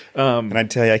 So, and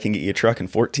I'd tell you I can get you a truck in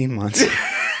 14 months.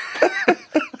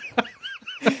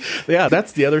 Yeah,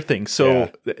 that's the other thing.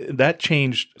 So that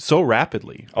changed so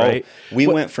rapidly, right? We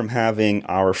went from having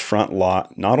our front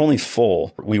lot not only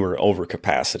full, we were over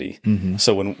capacity. Mm-hmm.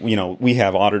 So when we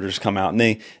have auditors come out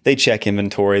and they check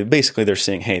inventory, basically they're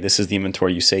saying, "Hey, this is the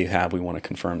inventory you say you have. We want to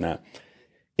confirm that."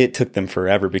 It took them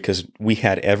forever because we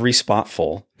had every spot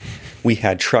full. We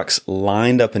had trucks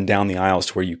lined up and down the aisles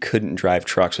to where you couldn't drive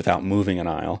trucks without moving an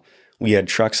aisle. We had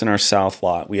trucks in our south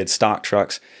lot. We had stock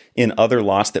trucks in other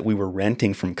lots that we were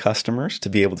renting from customers to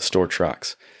be able to store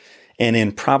trucks. And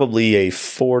in probably a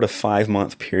 4 to 5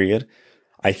 month period,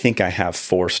 I think I have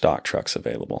 4 stock trucks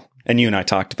available. And you and I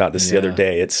talked about this the other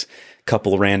day. It's a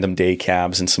couple of random day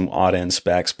cabs and some odd end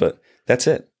specs, but that's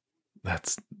it.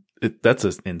 That's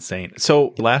insane.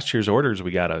 So last year's orders, we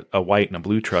got a white and a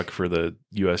blue truck for the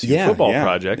USU football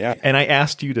project. Yeah. And I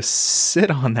asked you to sit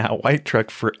on that white truck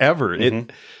forever. Mm-hmm.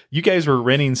 You guys were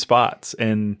renting spots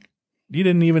and you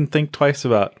didn't even think twice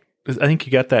about, I think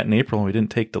you got that in April and we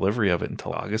didn't take delivery of it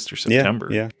until August or September.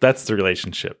 Yeah. That's the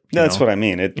relationship. That's what I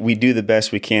mean. We do the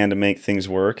best we can to make things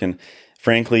work. And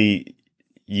frankly,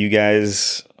 you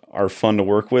guys are fun to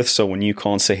work with. So when you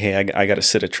call and say, "Hey, I got to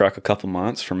sit a truck a couple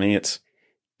months," for me, it's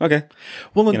okay.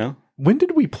 Well, when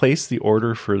did we place the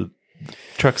order for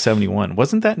Truck 71?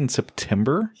 Wasn't that in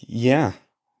September? Yeah.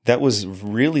 That was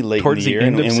really late towards in the year, the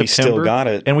end of and September, we still got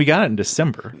it. And we got it in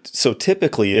December. So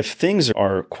typically, if things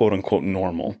are quote unquote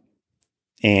normal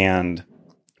and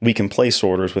we can place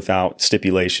orders without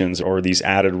stipulations or these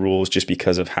added rules just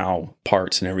because of how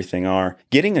parts and everything are,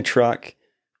 getting a truck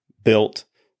built,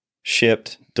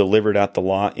 shipped, delivered at the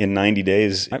lot in 90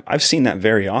 days, I've seen that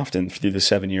very often through the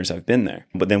 7 years I've been there.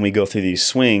 But then we go through these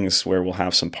swings where we'll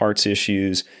have some parts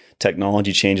issues,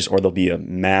 technology changes, or there'll be a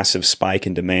massive spike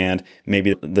in demand.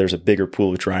 Maybe there's a bigger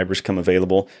pool of drivers come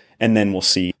available, and then we'll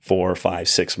see 4, 5,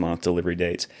 6 month delivery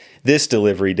dates. This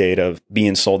delivery date of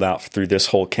being sold out through this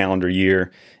whole calendar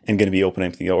year and going to be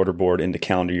opening up the order board into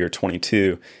calendar year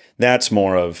 22, that's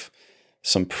more of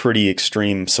some pretty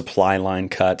extreme supply line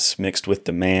cuts mixed with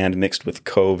demand, mixed with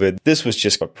COVID. This was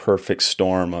just a perfect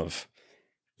storm of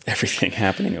everything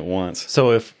happening at once.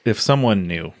 So if someone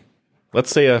knew,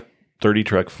 let's say a 30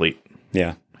 truck fleet.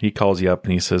 Yeah. He calls you up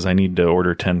and he says, "I need to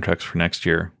order 10 trucks for next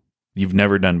year." You've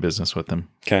never done business with him.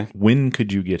 Okay. When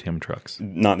could you get him trucks?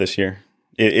 Not this year.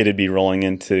 It'd be rolling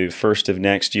into first of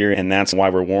next year. And that's why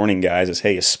we're warning guys is,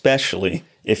 hey, especially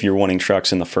if you're wanting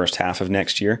trucks in the first half of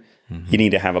next year, you need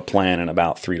to have a plan in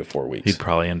about 3 to 4 weeks. He'd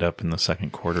probably end up in the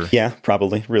second quarter. Yeah,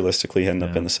 probably. Realistically, end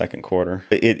up in the second quarter.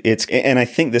 And I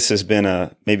think this has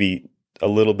been maybe a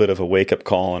little bit of a wake-up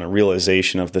call and a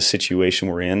realization of the situation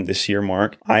we're in this year,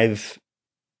 Mark. I've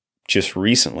just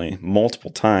recently,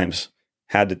 multiple times,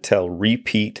 had to tell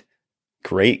repeat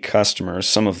great customers,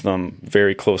 some of them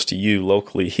very close to you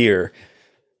locally here,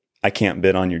 I can't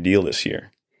bid on your deal this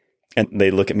year. And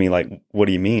they look at me like, "What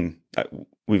do you mean?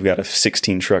 We've got a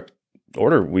 16 truck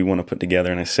order we want to put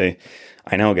together." And I say,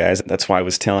 "I know, guys. That's why I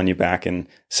was telling you back in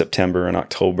September and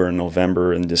October and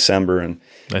November and December." And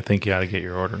I think you ought to get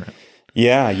your order in.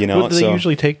 Yeah, Do they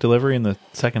usually take delivery in the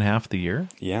second half of the year?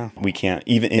 Yeah, we can't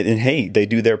even. And hey, they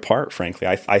do their part. Frankly,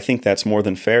 I think that's more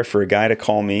than fair for a guy to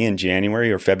call me in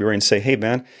January or February and say, "Hey,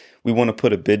 man, we want to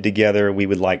put a bid together. We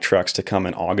would like trucks to come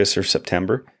in August or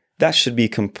September." That should be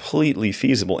completely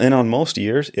feasible, and on most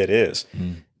years, it is.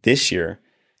 This year,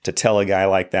 to tell a guy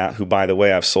like that, who, by the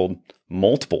way, I've sold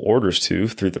multiple orders to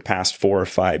through the past 4 or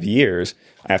 5 years,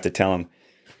 I have to tell him,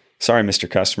 "Sorry, Mr.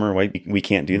 Customer, we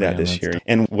can't do that this year."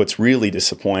 And what's really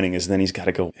disappointing is then he's got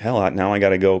to go, now I got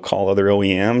to go call other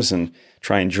OEMs and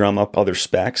try and drum up other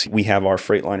specs. We have our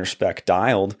Freightliner spec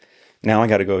dialed. Now I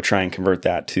got to go try and convert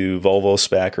that to Volvo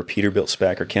spec or Peterbilt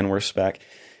spec or Kenworth spec.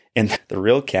 And the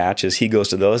real catch is he goes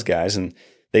to those guys and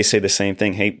they say the same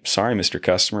thing. Hey, sorry, Mr.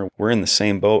 Customer, we're in the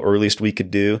same boat, or at least we could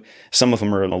do. Some of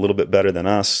them are a little bit better than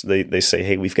us. They say,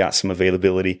 hey, we've got some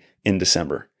availability in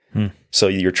December. So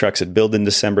your trucks would build in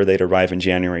December, they'd arrive in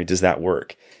January. Does that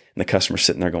work? And the customer's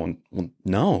sitting there going, well,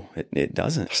 no, it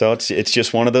doesn't. So it's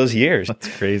just one of those years. That's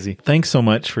crazy. Thanks so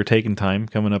much for taking time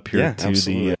coming up here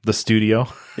to the studio.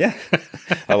 Yeah,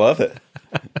 I love it.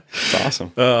 It's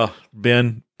awesome.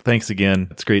 Ben, thanks again.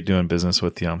 It's great doing business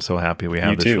with you. I'm so happy we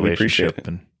have this relationship.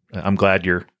 And I'm glad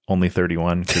you're only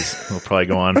 31 because we'll probably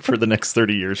go on for the next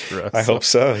 30 years for us. I hope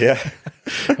so, yeah.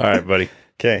 All right, buddy.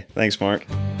 Okay, thanks, Mark.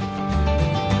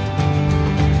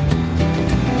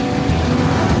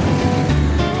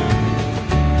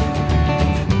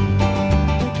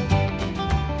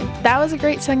 That was a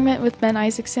great segment with Ben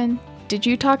Isaacson. Did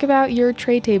you talk about your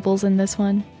tray tables in this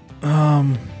one?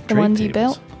 The ones you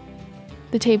built?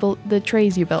 The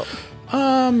trays you built.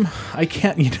 I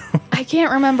can't, I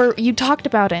can't remember. You talked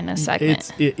about it in a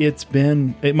segment. it had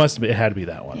to be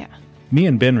that one. Yeah. Me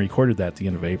and Ben recorded that at the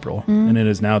end of April, and it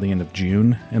is now the end of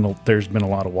June, and there's been a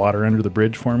lot of water under the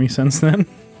bridge for me since then,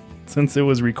 since it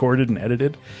was recorded and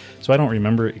edited. So I don't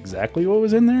remember exactly what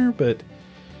was in there, but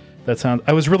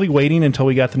I was really waiting until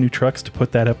we got the new trucks to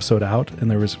put that episode out,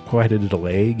 and there was quite a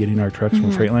delay getting our trucks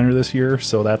from Freightliner this year,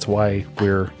 so that's why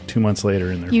we're 2 months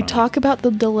later in there. You talk about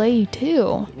the delay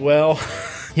too. Well,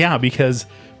 yeah, because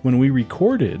when we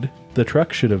recorded, the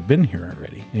truck should have been here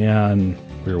already, and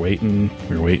we were waiting.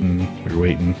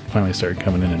 Finally started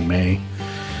coming in May,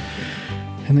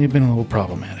 and they've been a little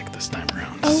problematic this time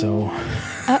around. So,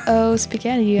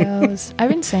 SpaghettiOs. I've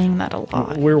been saying that a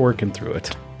lot. We're working through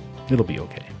it. It'll be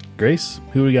okay. Grace,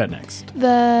 who we got next?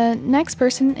 The next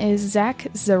person is Zach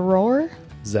Zaror.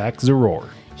 Zach Zaror.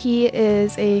 He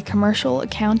is a commercial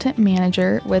accountant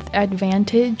manager with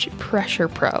Advantage Pressure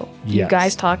Pro. Yes. You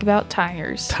guys talk about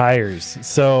tires. Tires.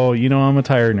 So, I'm a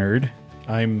tire nerd.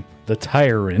 I'm the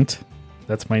Tyrant.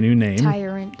 That's my new name.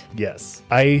 Tyrant. Yes.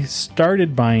 I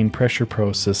started buying Pressure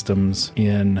Pro systems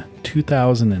in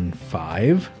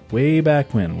 2005, way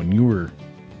back when you were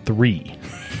 3.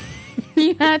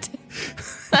 You had to,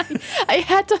 I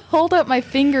had to hold up my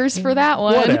fingers for that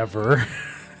one. Whatever.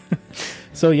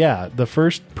 So yeah, the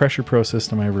first Pressure Pro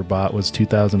system I ever bought was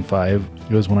 2005.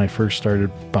 It was when I first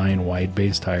started buying wide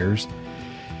base tires.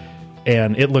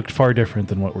 And it looked far different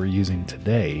than what we're using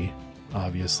today,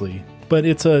 obviously. But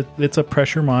it's a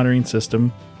pressure monitoring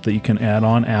system that you can add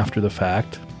on after the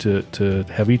fact to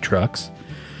heavy trucks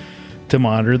to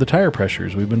monitor the tire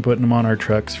pressures. We've been putting them on our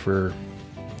trucks for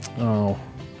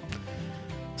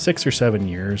 6 or 7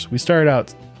 years. We started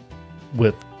out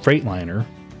with Freightliner,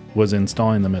 was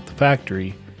installing them at the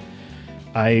factory.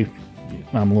 I'm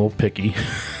a little picky.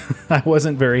 I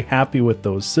wasn't very happy with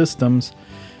those systems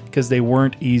because they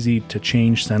weren't easy to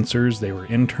change sensors. They were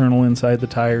internal inside the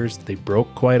tires. They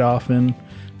broke quite often.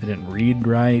 They didn't read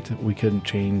right. We couldn't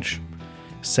change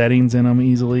settings in them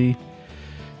easily.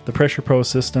 The Pressure Pro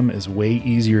system is way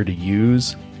easier to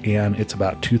use, and it's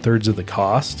about 2/3 of the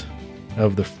cost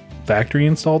of the factory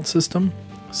installed system.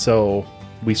 So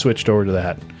we switched over to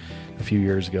that a few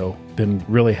years ago. Been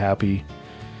really happy.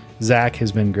 Zach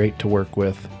has been great to work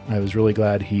with. I was really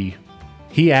glad he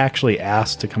actually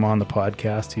asked to come on the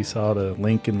podcast. He saw the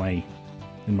link in my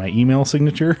email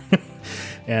signature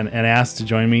and asked to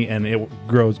join me, and it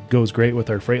goes great with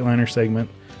our Freightliner segment.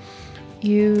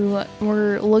 You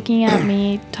were looking at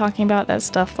me talking about that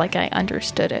stuff like I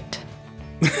understood it.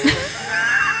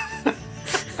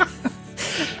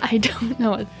 I don't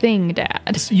know a thing,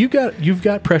 Dad. So you've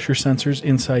got pressure sensors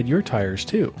inside your tires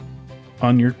too,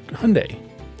 on your Hyundai.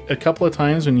 A couple of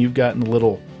times when you've gotten a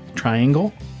little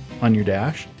triangle on your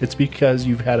dash, it's because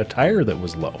you've had a tire that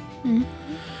was low,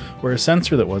 or a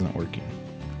sensor that wasn't working.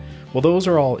 Well, those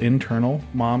are all internal.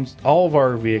 All of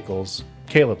our vehicles,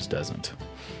 Caleb's doesn't.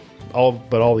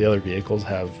 But all the other vehicles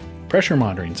have pressure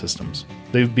monitoring systems.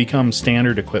 They've become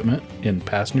standard equipment in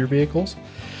passenger vehicles.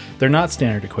 They're not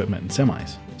standard equipment in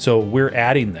semis. So we're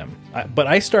adding them. But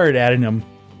I started adding them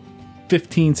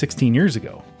 15, 16 years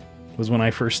ago was when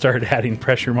I first started adding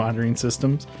pressure monitoring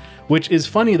systems, which is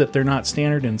funny that they're not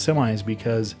standard in semis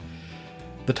because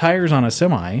the tires on a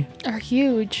semi are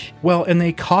huge. Well, and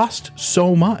they cost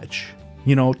so much.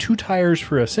 2 tires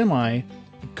for a semi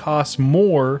costs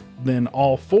more than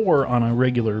all 4 on a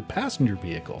regular passenger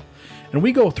vehicle. And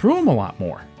we go through them a lot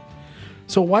more.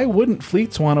 So why wouldn't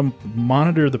fleets want to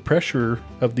monitor the pressure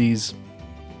of these?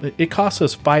 It costs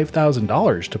us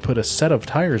 $5,000 to put a set of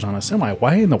tires on a semi.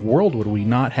 Why in the world would we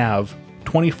not have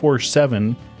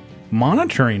 24/7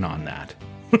 monitoring on that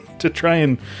to try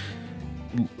and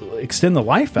extend the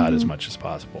life out as much as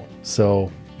possible?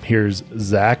 So here's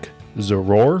Zach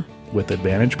Zaror with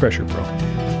Advantage Pressure Pro.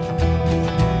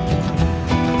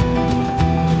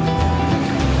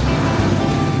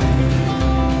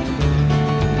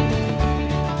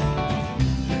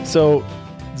 So,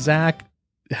 Zach,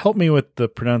 help me with the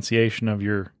pronunciation of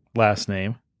your last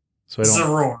name. So I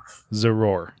don't.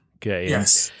 Zaror. Okay.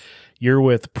 Yes. You're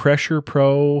with Pressure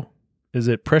Pro. Is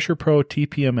it Pressure Pro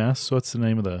TPMS? What's the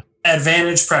name of the?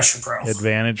 Advantage Pressure Pro.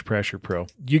 Advantage Pressure Pro.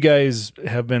 You guys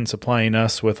have been supplying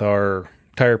us with our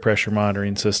tire pressure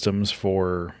monitoring systems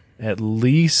for at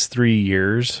least 3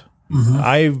 years. Mm-hmm.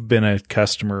 I've been a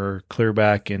customer clear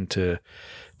back into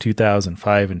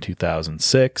 2005 and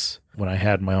 2006 when I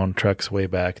had my own trucks way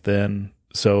back then.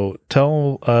 So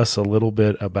tell us a little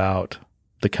bit about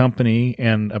the company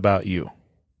and about you.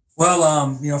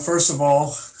 Well, first of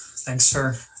all, thanks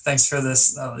for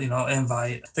this,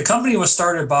 invite. The company was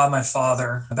started by my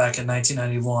father back in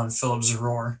 1991, Philip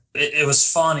Zaror. It was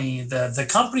funny that the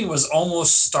company was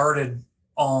almost started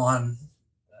on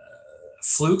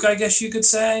fluke, I guess you could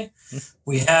say.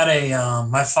 We had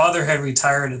my father had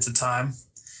retired at the time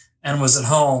and was at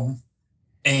home,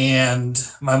 and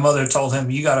my mother told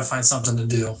him, "You got to find something to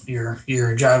do.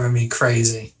 You're driving me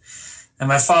crazy." And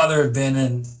my father had been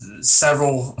in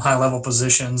several high-level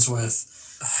positions with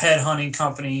headhunting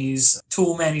companies,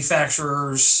 tool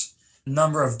manufacturers, a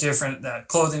number of different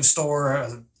clothing store,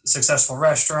 a successful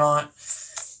restaurant.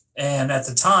 And at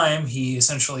the time, he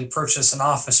essentially purchased an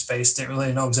office space, didn't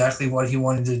really know exactly what he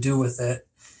wanted to do with it.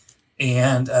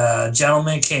 And a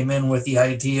gentleman came in with the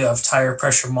idea of tire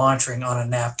pressure monitoring on a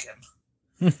napkin.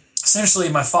 Essentially,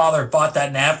 my father bought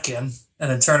that napkin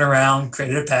and then turned around,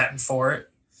 created a patent for it,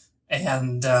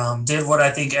 and did what I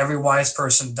think every wise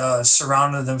person does,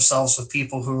 surrounded themselves with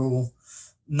people who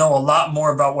know a lot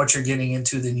more about what you're getting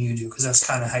into than you do, because that's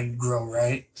kind of how you grow,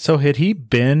 right? So had he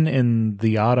been in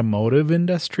the automotive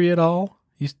industry at all?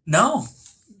 No.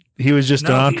 He was just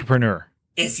an entrepreneur.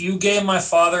 If you gave my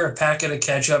father a packet of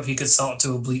ketchup, he could sell it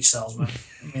to a bleach salesman.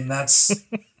 I mean, that's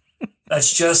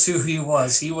just who he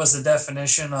was. He was the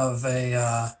definition of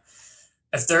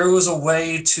if there was a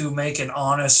way to make an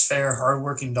honest, fair,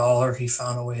 hardworking dollar, he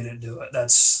found a way to do it.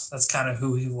 That's kind of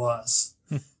who he was.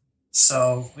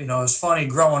 So, it's funny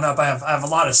growing up. I have a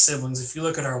lot of siblings. If you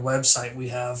look at our website, we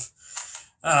have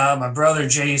my brother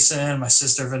Jason, my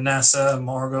sister Vanessa,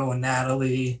 Margot, and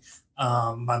Natalie.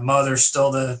 My mother's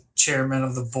still the chairman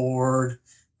of the board.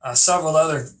 Several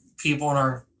other people in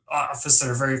our office that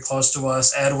are very close to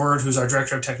us. Edward, who's our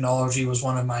director of technology, was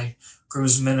one of my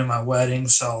groomsmen in my wedding.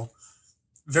 So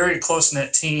very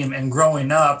close-knit team. And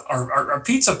growing up, our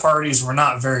pizza parties were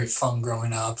not very fun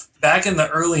growing up. Back in the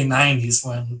early 90s,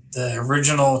 when the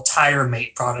original Tire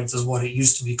Mate product is what it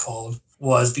used to be called,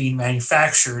 was being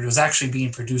manufactured, it was actually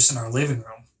being produced in our living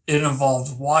room. It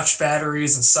involved watch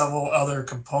batteries and several other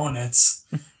components.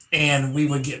 And we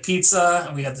would get pizza,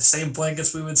 and we had the same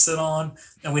blankets we would sit on,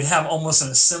 and we'd have almost an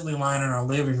assembly line in our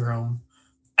living room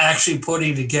actually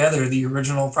putting together the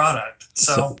original product.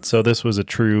 So this was a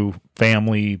true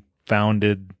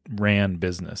family-founded, ran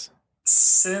business.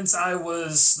 Since I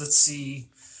was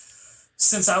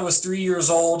 3 years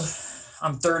old,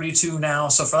 I'm 32 now.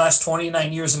 So for the last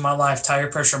 29 years of my life, tire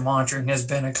pressure monitoring has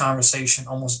been a conversation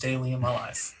almost daily in my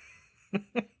life.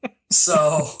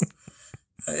 So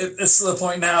it's to the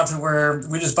point now to where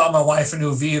we just bought my wife a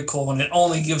new vehicle, and it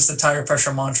only gives the tire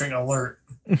pressure monitoring alert.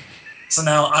 So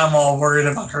now I'm all worried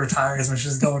about her tires when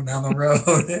she's going down the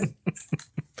road.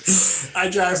 I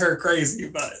drive her crazy,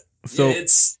 but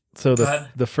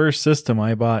the first system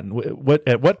I bought.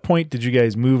 At what point did you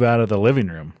guys move out of the living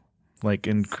room,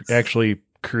 and actually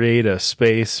create a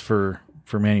space for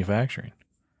manufacturing?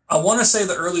 I want to say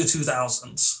the early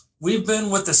 2000s. We've been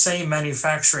with the same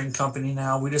manufacturing company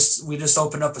now. We just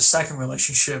opened up a second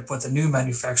relationship with a new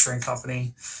manufacturing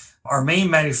company. Our main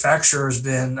manufacturer has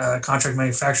been contract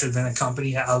manufacturer has been a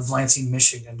company out of Lansing,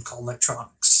 Michigan called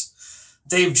Electronics.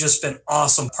 They've just been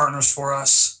awesome partners for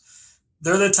us.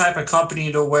 They're the type of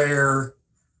company to where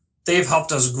they've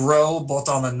helped us grow both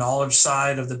on the knowledge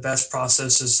side of the best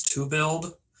processes to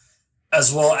build,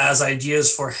 as well as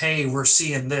ideas for, hey, we're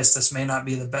seeing this may not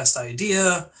be the best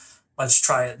idea. Let's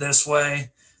try it this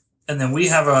way. And then we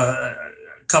have a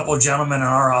couple of gentlemen in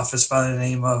our office by the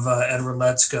name of Edward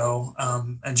Letzko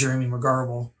and Jeremy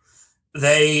McGarble.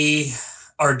 They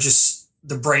are just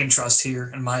the brain trust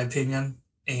here, in my opinion.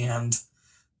 And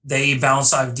they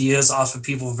bounce ideas off of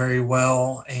people very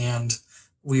well. And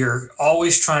we are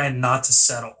always trying not to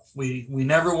settle. We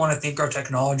never want to think our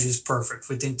technology is perfect.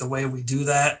 We think the way we do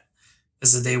that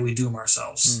is the day we doom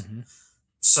ourselves. Mm-hmm.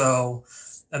 So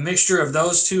a mixture of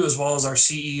those two, as well as our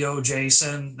CEO,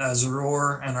 Jason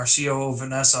Zaror, and our COO,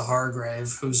 Vanessa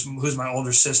Hargrave, who's my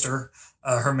older sister.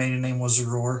 Her maiden name was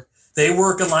Zaror. They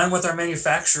work in line with our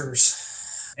manufacturers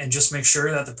and just make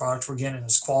sure that the product we're getting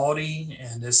is quality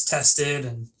and is tested.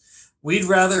 And we'd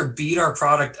rather beat our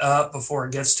product up before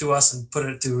it gets to us and put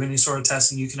it through any sort of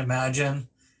testing you can imagine,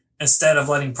 instead of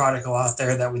letting product go out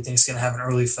there that we think is going to have an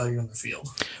early failure in the field.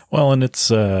 Well, and it's,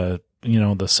 the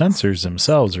sensors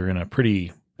themselves are in a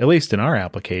pretty, at least in our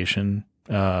application,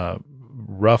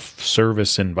 rough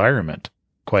service environment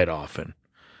quite often.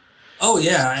 Oh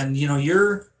yeah. And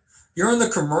you're in the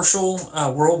commercial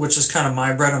world, which is kind of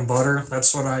my bread and butter.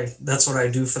 That's what I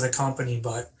do for the company.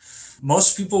 But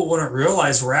most people wouldn't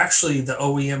realize we're actually the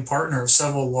OEM partner of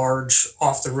several large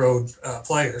off-the-road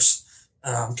players.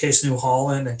 Case New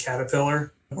Holland and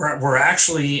Caterpillar. We're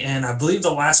actually in, I believe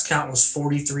the last count was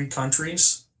 43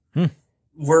 countries.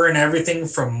 We're in everything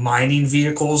from mining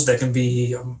vehicles that can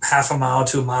be half a mile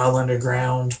to a mile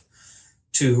underground,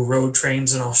 to road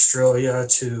trains in Australia,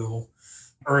 to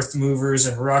earth movers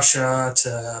in Russia,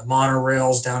 to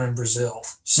monorails down in Brazil.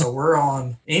 So we're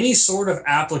on any sort of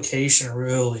application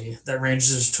really that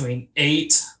ranges between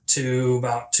 8 to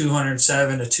about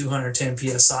 207 to 210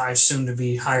 PSI, soon to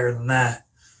be higher than that.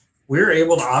 We're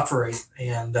able to operate,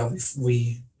 and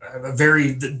we have a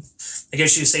very, I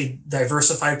guess you say,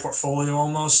 diversified portfolio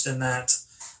almost, in that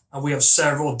we have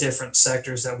several different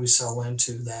sectors that we sell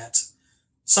into. That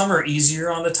some are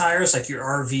easier on the tires, like your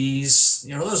RVs,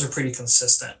 those are pretty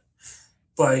consistent.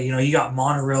 But, you got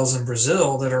monorails in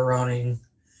Brazil that are running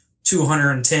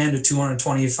 210 to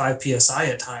 225 PSI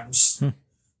at times.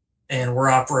 And we're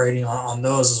operating on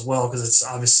those as well, because it's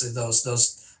obviously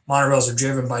those monorails are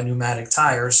driven by pneumatic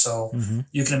tires. So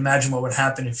you can imagine what would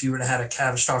happen if you were to have a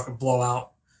catastrophic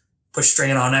blowout, put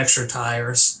strain on extra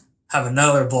tires, have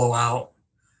another blowout.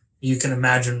 You can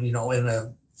imagine, in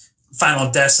a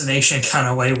final destination kind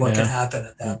of way, what can happen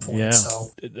at that point. Yeah.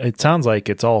 So it sounds like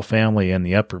it's all family and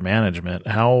the upper management.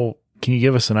 How can you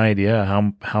give us an idea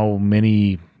how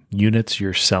many units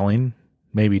you're selling?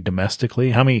 Maybe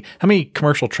domestically, how many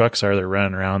commercial trucks are there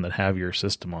running around that have your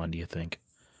system on, do you think?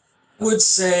 I would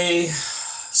say,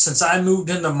 since I moved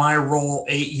into my role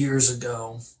 7 years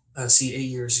ago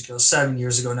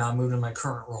now, I moved into my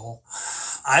current role.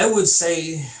 I would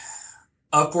say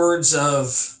upwards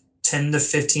of 10 to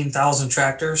 15,000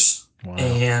 tractors. Wow.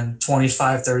 And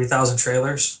 25, 30,000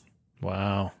 trailers.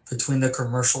 Wow. Between the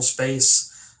commercial space.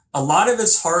 A lot of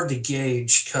it's hard to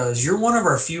gauge because you're one of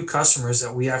our few customers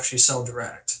that we actually sell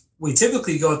direct. We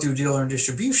typically go through dealer and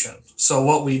distribution. So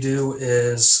what we do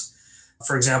is,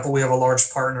 for example, we have a large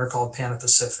partner called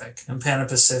Pana-Pacific. And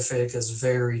Pana-Pacific is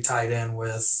very tied in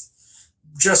with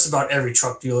just about every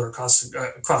truck dealer across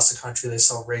the country. They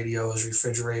sell radios,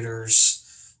 refrigerators,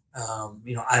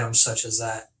 items such as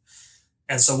that.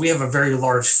 And so we have a very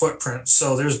large footprint.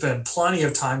 So there's been plenty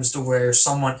of times to where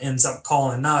someone ends up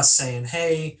calling us saying,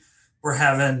 hey, we're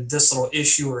having this little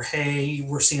issue, or hey,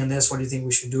 we're seeing this. What do you think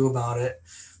we should do about it?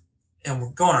 And we're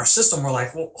going our system. We're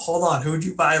like, well, hold on. Who did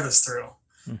you buy this through?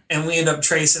 And we end up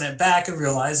tracing it back and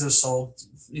realize it was sold,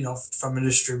 from a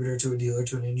distributor to a dealer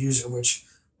to an end user, which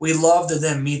we love to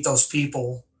then meet those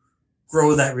people,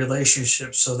 grow that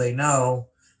relationship so they know.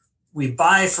 We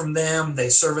buy from them, they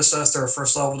service us, they're our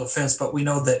first level defense, but we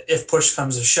know that if push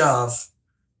comes to shove,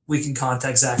 we can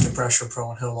contact Zach at Pressure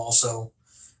Pro, and he'll also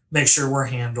make sure we're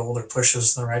handled or push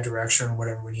us in the right direction or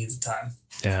whatever we need at the time.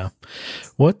 Yeah.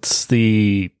 What's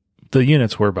the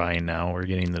units we're buying now? We're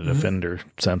getting the Defender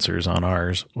sensors on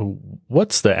ours.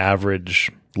 What's the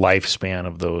average lifespan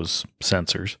of those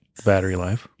sensors, battery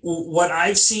life? What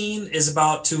I've seen is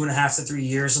about 2.5 to 3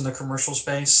 years in the commercial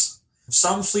space.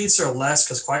 Some fleets are less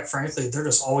because, quite frankly, they're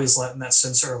just always letting that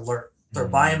sensor alert. They're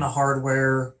buying the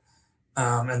hardware,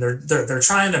 and they're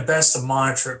trying their best to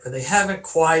monitor it, but they haven't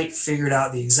quite figured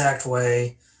out the exact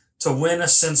way to, when a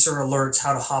sensor alerts,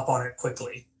 how to hop on it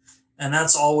quickly. And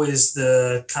that's always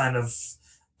the kind of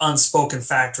unspoken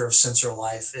factor of sensor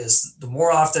life, is the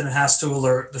more often it has to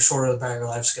alert, the shorter the battery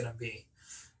life is going to be.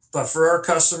 But for our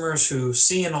customers who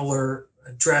see an alert,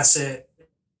 address it,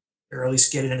 or at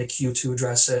least get it in a queue to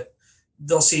address it,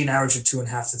 they'll see an average of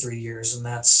 2.5 to 3 years. And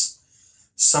that's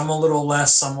some a little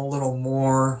less, some a little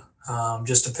more.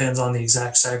 Just depends on the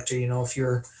exact sector. If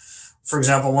you're, for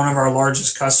example, one of our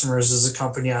largest customers is a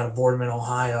company out of Boardman,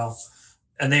 Ohio,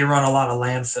 and they run a lot of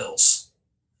landfills.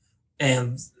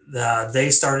 And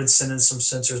they started sending some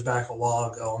sensors back a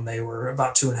while ago, and they were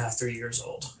about 2.5, 3 years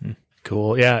old.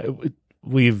 Cool. Yeah.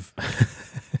 We've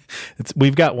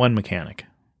got one mechanic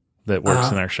that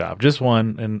works in our shop, just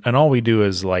one. And all we do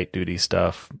is light duty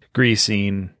stuff,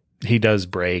 greasing. He does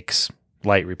brakes,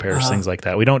 light repairs, things like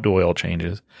that. We don't do oil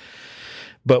changes.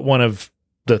 But one of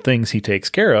the things he takes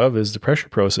care of is the Pressure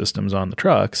Pro systems on the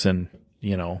trucks. And,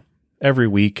 every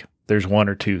week there's 1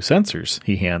 or 2 sensors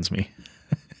he hands me.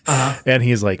 And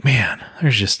he's like, man,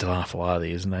 there's just an awful lot of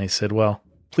these. And I said, well,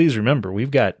 please remember,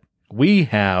 we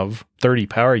have 30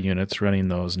 power units running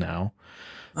those now.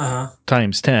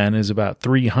 Times 10 is about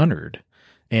 300.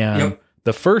 And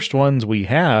the first ones we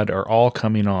had are all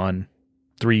coming on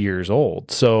 3 years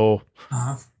old. So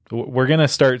we're going to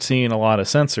start seeing a lot of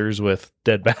sensors with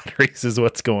dead batteries is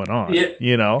what's going on,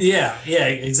 Yeah,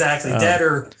 exactly.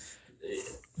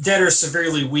 Dead or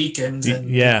severely weakened.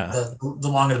 And the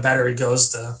longer the battery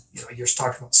goes, you're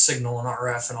talking about signal and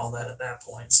RF and all that at that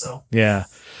point. So yeah,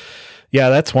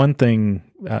 that's one thing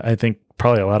I think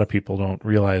probably a lot of people don't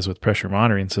realize with pressure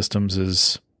monitoring systems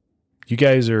is you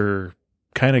guys are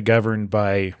kind of governed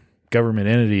by government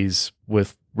entities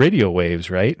with radio waves,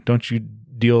 right? Don't you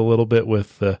deal a little bit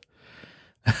with the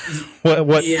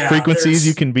what frequencies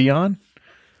you can be on?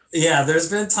 Yeah, there's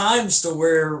been times to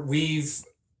where we've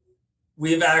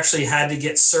actually had to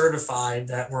get certified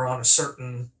that we're on a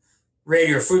certain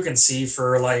radio frequency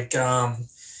for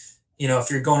if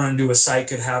you're going into a site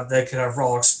that could have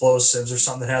raw explosives or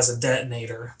something that has a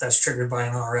detonator that's triggered by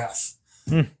an RF.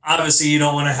 Obviously, you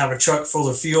don't want to have a truck full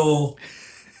of fuel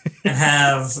and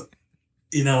have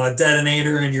a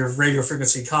detonator and your radio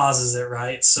frequency causes it,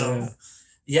 right? So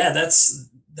that's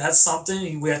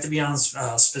something we have to be on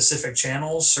specific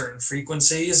channels, certain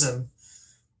frequencies, and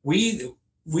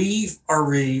we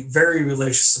are very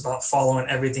religious about following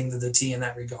everything to the T in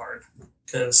that regard,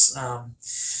 because our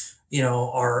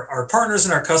partners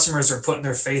and our customers are putting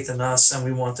their faith in us, and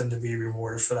we want them to be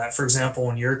rewarded for that. For example,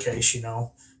 in your case, you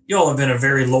all have been a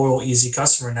very loyal, easy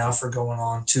customer now for going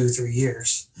on 2-3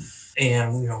 years,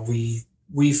 and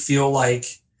we feel like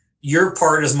your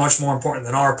part is much more important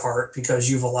than our part because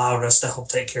you've allowed us to help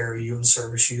take care of you and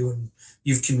service you, and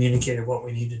you've communicated what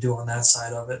we need to do on that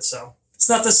side of it. So it's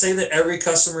not to say that every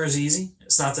customer is easy.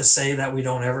 It's not to say that we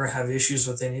don't ever have issues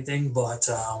with anything, but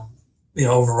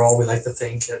overall, we like to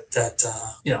think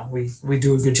that we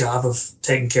do a good job of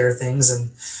taking care of things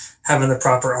and having the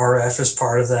proper RF as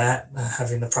part of that,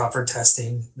 having the proper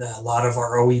testing. A lot of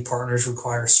our OE partners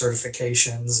require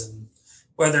certifications, and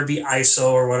whether it be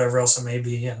ISO or whatever else it may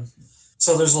be. And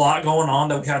so there's a lot going on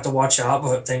that we have to watch out,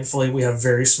 but thankfully we have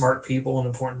very smart people in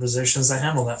important positions that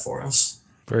handle that for us.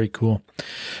 Very cool.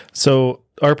 So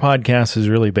our podcast is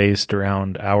really based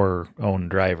around our own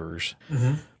drivers.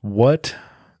 What,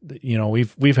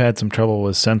 we've had some trouble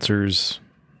with sensors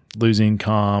losing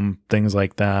comm, things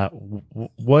like that.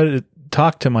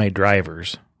 Talk to my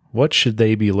drivers. What should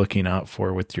they be looking out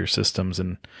for with your systems,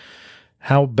 and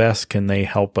how best can they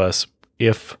help us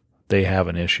if they have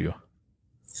an issue?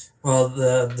 Well,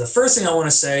 the first thing I want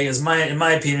to say is in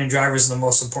my opinion, drivers are the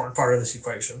most important part of this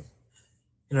equation.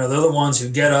 They're the ones who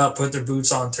get up, put their boots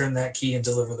on, turn that key, and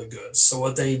deliver the goods. So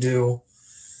what they do,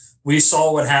 we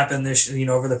saw what happened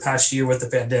over the past year with the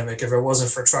pandemic. If it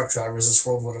wasn't for truck drivers, this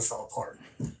world would have fell apart.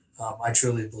 I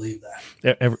truly believe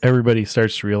that. Everybody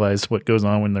starts to realize what goes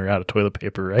on when they're out of toilet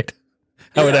paper, right?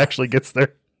 How it actually gets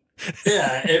there.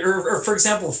 Or for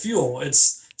example, fuel.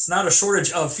 It's not a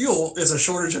shortage of fuel; it's a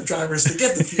shortage of drivers to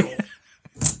get the fuel.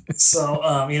 So,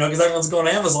 because everyone's going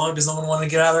to Amazon because no one wanted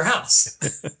to get out of their house.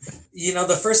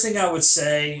 The first thing I would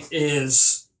say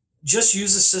is just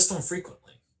use the system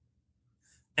frequently.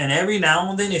 And every now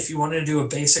and then, if you want to do a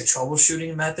basic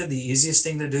troubleshooting method, the easiest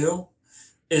thing to do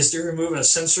is to remove a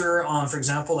sensor on, for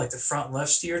example, like the front left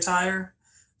steer tire,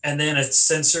 and then a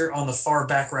sensor on the far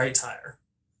back right tire.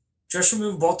 Just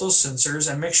remove both those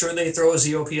sensors and make sure they throw a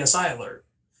ZOPSI alert,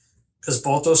 because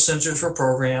both those sensors were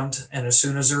programmed, and as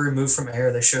soon as they're removed from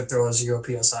air, they should throw a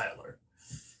ZOPSI alert.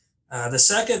 The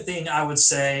second thing I would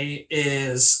say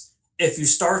is if you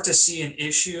start to see an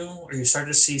issue or you start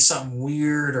to see something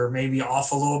weird or maybe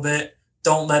off a little bit,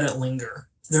 don't let it linger.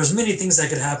 There's many things that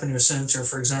could happen to a sensor.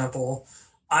 For example,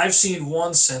 I've seen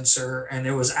one sensor, and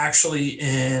it was actually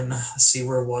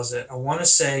where was it? I want to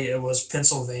say it was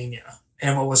Pennsylvania.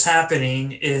 And what was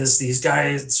happening is these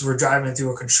guys were driving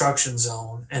through a construction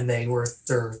zone, and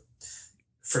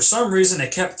for some reason, they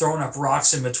kept throwing up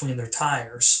rocks in between their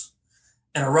tires.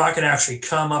 And a rock had actually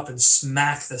come up and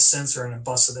smacked the sensor and it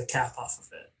busted the cap off of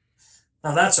it.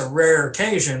 Now, that's a rare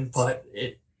occasion, but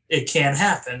it can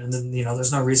happen. And then,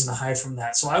 there's no reason to hide from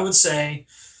that. So I would say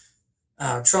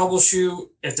troubleshoot.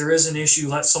 If there is an issue,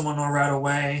 let someone know right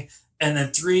away. And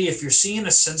then 3, if you're seeing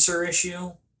a sensor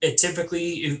issue, it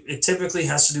typically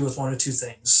has to do with one of 2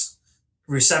 things: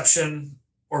 reception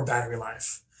or battery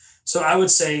life. So I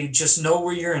would say just know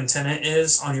where your antenna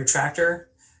is on your tractor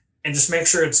and just make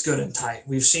sure it's good and tight.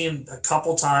 We've seen a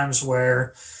couple times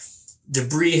where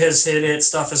debris has hit it,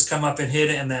 stuff has come up and hit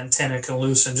it, and the antenna can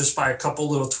loosen. Just by a couple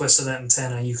little twists of that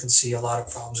antenna, you can see a lot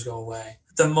of problems go away.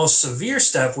 The most severe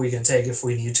step we can take if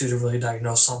we need to really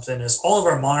diagnose something is all of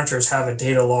our monitors have a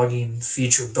data logging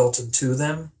feature built into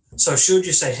them. So should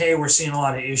you say, hey, we're seeing a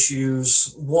lot of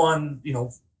issues, one,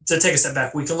 to take a step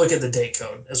back, we can look at the date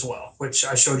code as well, which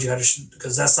I showed you how to,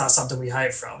 because that's not something we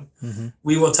hide from. Mm-hmm.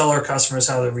 We will tell our customers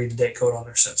how to read the date code on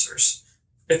their sensors.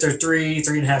 If they're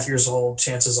 3.5 years old,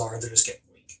 chances are they're just getting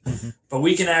weak. Mm-hmm. But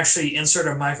we can actually insert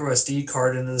a micro SD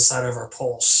card into the side of our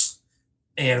Pulse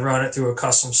and run it through a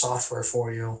custom software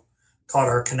for you called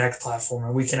our Connect platform.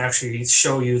 And we can actually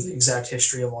show you the exact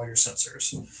history of all your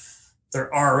sensors. Their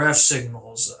RF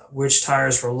signals, which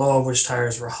tires were low, which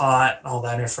tires were hot, all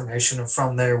that information. And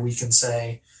from there, we can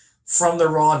say, from the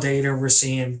raw data, we're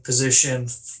seeing position,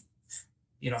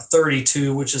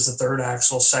 32, which is the third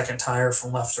axle, second tire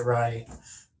from left to right.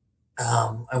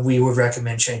 And we would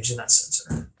recommend changing that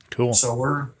sensor. Cool. So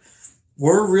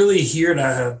we're really here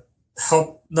to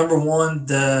help. Number one,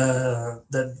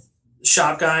 the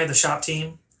shop guy, the shop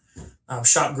team.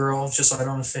 Shop girl, just so I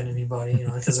don't offend anybody,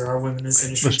 because there are women in this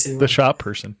industry too. The shop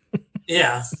person.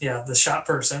 yeah, the shop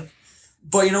person.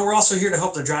 But we're also here to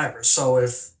help the drivers. So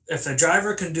if the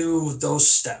driver can do those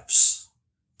steps,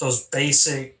 those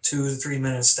basic 2 to 3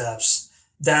 minute steps,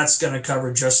 that's going to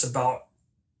cover just about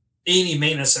any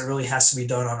maintenance that really has to be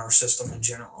done on our system in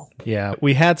general. Yeah,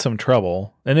 we had some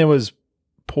trouble, and it was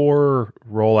poor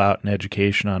rollout and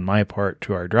education on my part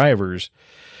to our drivers.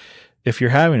 If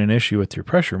you're having an issue with your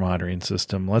pressure monitoring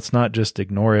system, let's not just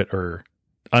ignore it or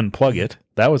unplug it.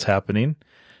 That was happening.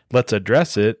 Let's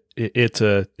address it. It's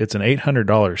an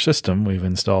 $800 system we've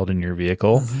installed in your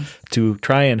vehicle to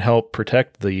try and help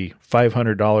protect the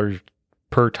 $500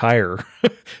 per tire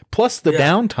plus the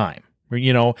downtime.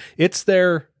 It's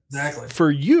there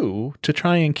for you to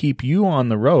try and keep you on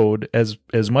the road as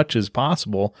much as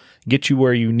possible, get you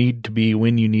where you need to be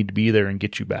when you need to be there, and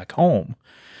get you back home.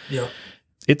 Yeah.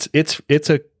 It's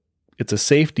a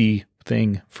safety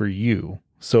thing for you.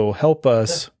 So help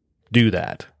us do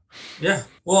that. Yeah.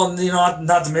 Well,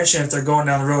 not to mention if they're going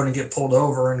down the road and get pulled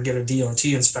over and get a DOT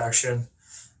inspection,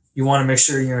 you want to make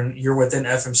sure you're within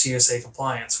FMCSA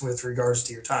compliance with regards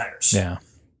to your tires. Yeah.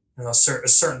 A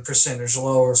certain percentage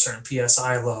low or a certain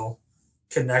PSI low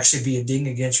can actually be a ding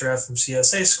against your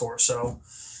FMCSA score. So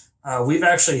we've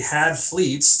actually had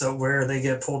fleets that where they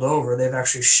get pulled over, they've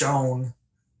actually shown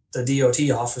the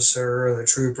DOT officer or the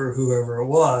trooper, whoever it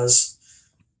was,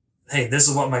 hey, this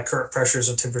is what my current pressures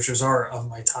and temperatures are of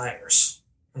my tires.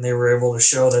 And they were able to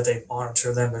show that they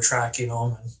monitor them, they're tracking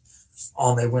them, and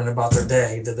on they went about their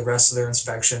day, did the rest of their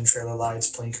inspection, trailer lights,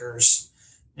 blinkers,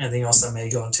 anything else that may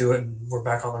go into it, and we're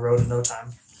back on the road in no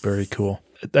time. Very cool.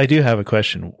 I do have a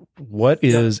question. What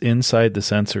is inside the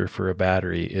sensor for a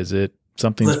battery? Is it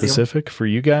something lithium specific for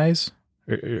you guys?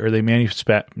 Are they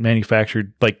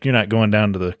manufactured, like you're not going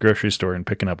down to the grocery store and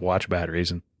picking up watch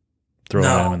batteries and throwing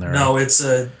them in there? No, it's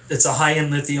a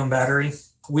high-end lithium battery.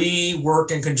 We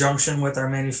work in conjunction with our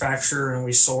manufacturer, and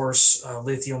we source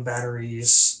lithium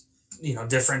batteries,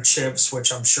 different chips,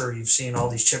 which I'm sure you've seen all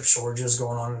these chip shortages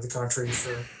going on in the country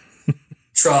for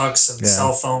trucks and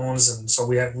cell phones. And so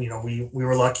we have, we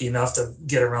were lucky enough to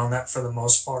get around that for the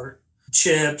most part.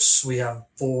 Chips, we have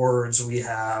boards, we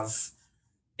have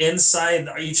inside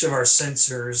each of our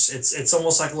sensors, it's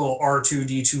almost like a little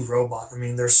R2-D2 robot. I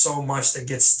mean, there's so much that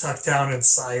gets stuck down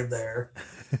inside there.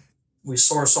 We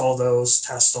source all those,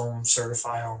 test them,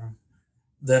 certify them.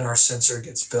 Then our sensor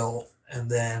gets built. And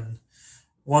then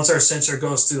once our sensor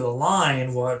goes through the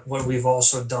line, what we've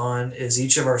also done is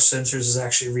each of our sensors is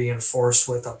actually reinforced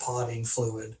with a potting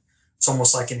fluid. It's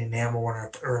almost like an enamel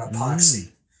or an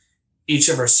epoxy. Each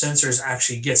of our sensors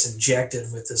actually gets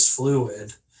injected with this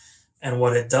fluid. And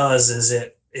what it does is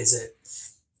it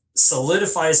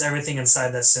solidifies everything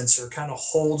inside that sensor, kind of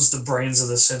holds the brains of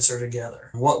the sensor together.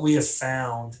 What we have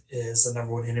found is the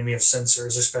number one enemy of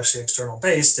sensors, especially external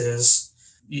based, is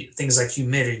things like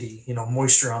humidity,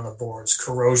 moisture on the boards,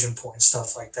 corrosion points,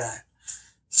 stuff like that.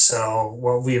 So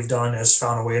what we have done is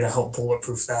found a way to help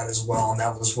bulletproof that as well. And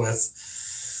that was with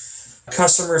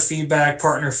customer feedback,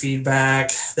 partner feedback,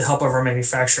 the help of our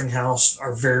manufacturing house,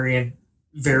 our very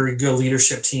good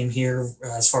leadership team here,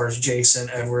 as far as Jason,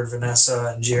 Edward,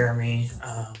 Vanessa, and Jeremy.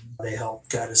 They help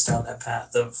guide us down that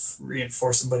path of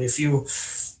reinforcing. But if you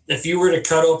were to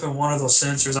cut open one of those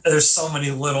sensors, there's so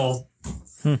many little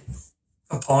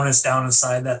components down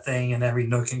inside that thing, and every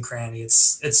nook and cranny.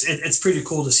 It's pretty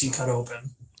cool to see cut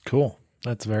open. Cool.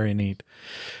 That's very neat.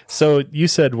 So you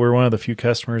said we're one of the few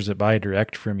customers that buy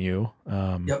direct from you.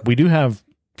 Yep. We do have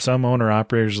some owner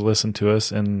operators listen to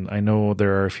us, and I know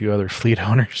there are a few other fleet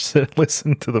owners that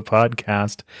listen to the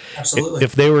podcast. Absolutely.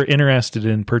 If they were interested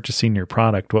in purchasing your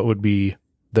product, what would be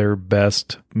their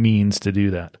best means to do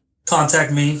that?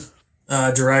 Contact me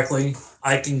directly.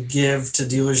 I can give to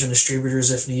dealers and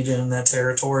distributors if needed in that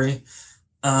territory.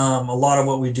 A lot of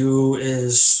what we do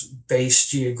is based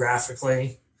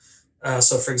geographically.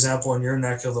 So, for example, in your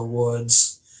neck of the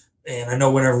woods, and I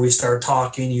know whenever we started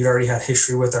talking, you'd already had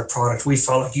history with our product. We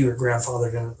felt like you were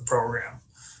grandfathered into the program.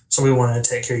 So we wanted to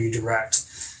take care of you direct.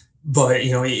 But,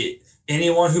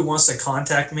 anyone who wants to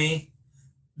contact me,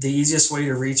 the easiest way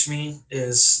to reach me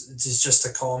is just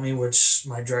to call me, which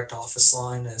my direct office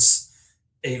line is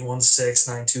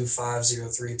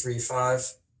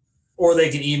 816-925-0335. Or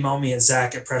they can email me at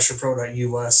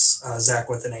zach@pressurepro.us, Zach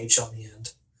with an H on the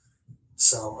end.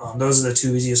 So those are the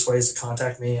two easiest ways to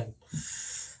contact me. And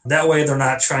that way they're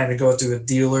not trying to go through a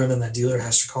dealer and then the dealer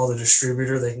has to call the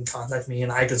distributor. They can contact me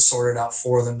and I could sort it out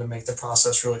for them to make the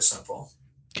process really simple.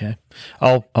 Okay.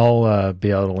 I'll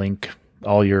be able to link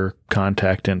all your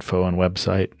contact info and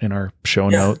website in our show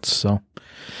notes. So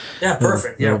yeah,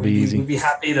 perfect. It'll be easy. We'd be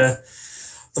happy to.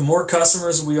 The more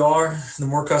customers we are, the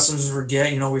more customers we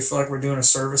get. We feel like we're doing a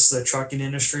service to the trucking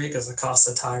industry because the cost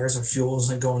of tires and fuel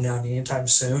isn't going down anytime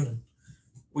soon. And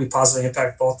we positively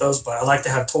impact both those. But I like to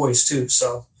have toys too.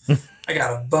 So I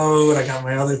got a boat. I got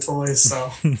my other toys.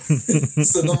 So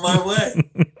send them my way.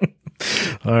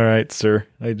 All right, sir.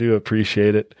 I do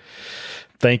appreciate it.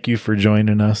 Thank you for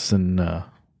joining us. And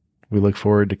we look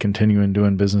forward to continuing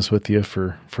doing business with you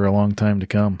for a long time to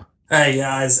come. Hey,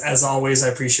 yeah, as always, I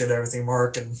appreciate everything,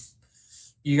 Mark, and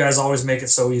you guys always make it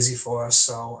so easy for us.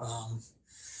 So,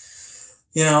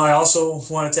 I also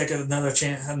want to take another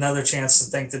chance to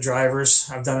thank the drivers.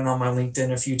 I've done it on my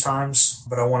LinkedIn a few times,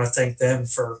 but I want to thank them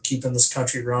for keeping this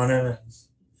country running. And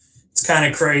it's kind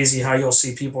of crazy how you'll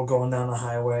see people going down the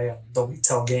highway and they'll be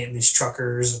tailgating these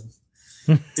truckers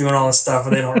and doing all this stuff,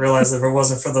 and they don't realize that if it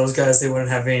wasn't for those guys, they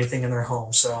wouldn't have anything in their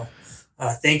home. So.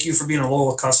 Thank you for being a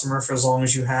loyal customer for as long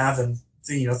as you have. And,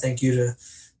 thank you to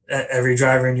every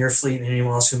driver in your fleet and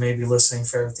anyone else who may be listening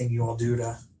for everything you all do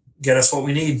to get us what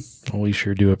we need. Well, we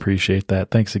sure do appreciate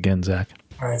that. Thanks again, Zach.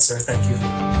 All right, sir. Thank you.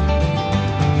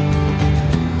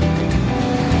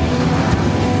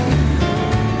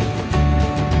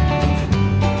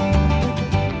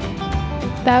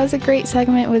 That was a great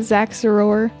segment with Zach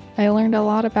Zaror. I learned a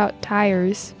lot about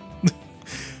tires.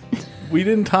 We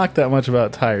didn't talk that much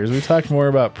about tires. We talked more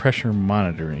about pressure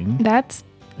monitoring. That's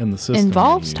and the system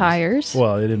involves tires.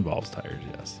 Well, it involves tires,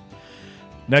 yes.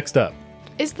 Next up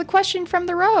is the question from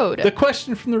the road. The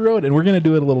question from the road, and we're going to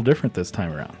do it a little different this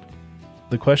time around.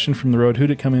 The question from the road. Who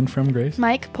did it come in from, Grace?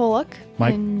 Mike Pollock.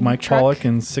 Mike Pollock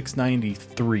in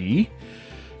 693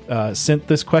 sent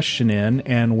this question in,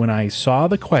 and when I saw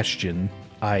the question,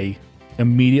 I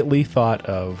immediately thought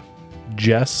of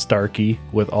Jess Starkey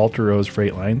with Alta-Rose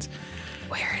Freight Lines.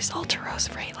 Where is Alta-Rose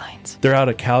Freight Lines? They're out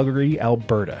of Calgary,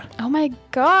 Alberta. Oh my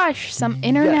gosh, some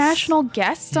international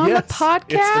guests on the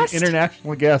podcast? It's an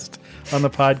international guest on the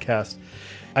podcast.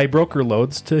 I broker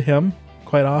loads to him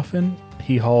quite often.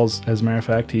 He hauls, as a matter of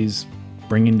fact, he's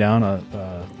bringing down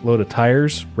a load of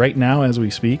tires right now as we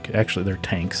speak. Actually, they're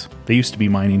tanks. They used to be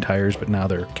mining tires, but now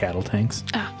they're cattle tanks.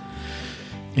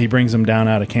 He brings them down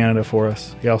out of Canada for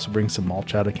us. He also brings some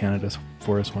mulch out of Canada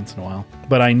for us once in a while.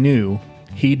 But I knew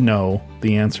he'd know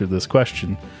the answer to this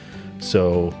question.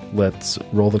 So let's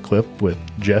roll the clip with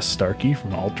Jess Starkey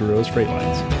from Alta-Rose Freight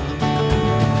Lines.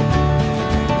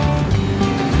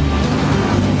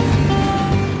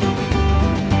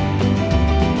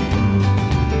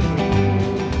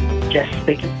 Jess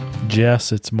speaking.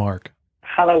 Jess, it's Mark.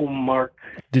 Hello, Mark.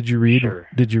 Did you read? Sure.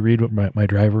 Did you read what my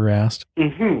driver asked?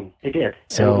 I did.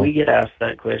 So, and we get asked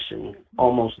that question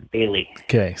almost daily.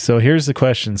 Okay, so here's the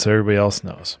question so everybody else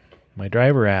knows. My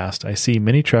driver asked, I see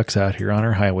many trucks out here on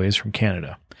our highways from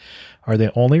Canada. Are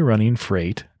they only running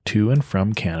freight to and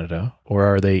from Canada, or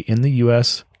are they in the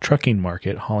U.S. trucking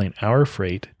market hauling our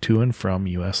freight to and from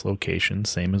U.S. locations,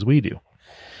 same as we do?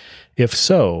 If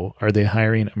so, are they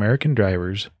hiring American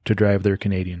drivers to drive their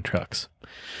Canadian trucks?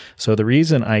 So the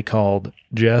reason I called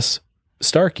Jess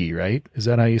Starkey, right? Is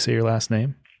that how you say your last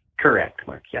name? Correct,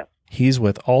 Mark. Yep. He's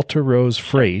with Alta-Rose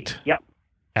Freight. Yep.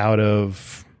 Out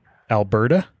of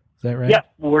Alberta. Is that right?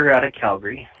 Yep. We're out of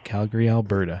Calgary. Calgary,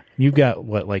 Alberta. You've got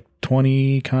what, like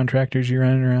 20 contractors you're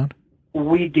running around?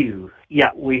 We do.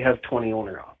 Yeah, we have 20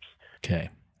 owner ops. Okay.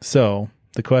 So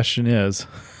the question is,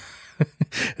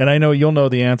 and I know you'll know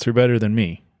the answer better than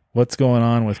me. What's going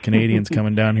on with Canadians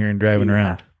coming down here and driving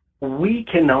around? We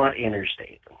cannot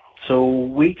interstate. So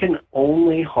we can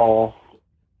only haul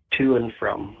to and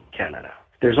from Canada.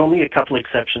 There's only a couple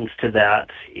exceptions to that.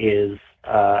 Is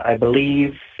I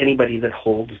believe anybody that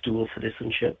holds dual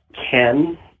citizenship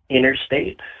can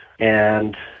interstate,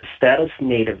 and status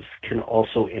natives can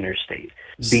also interstate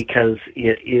because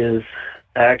it is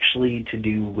actually to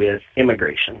do with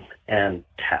immigration and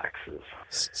taxes.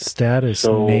 Status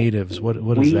natives. What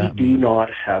does that mean? We do not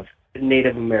have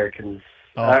Native Americans.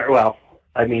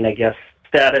 I guess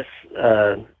status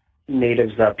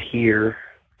natives up here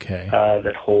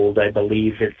that hold, I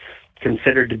believe it's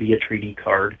considered to be a treaty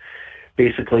card,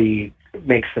 basically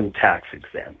makes them tax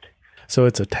exempt. So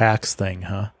it's a tax thing,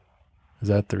 huh? Is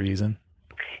that the reason?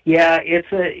 Yeah,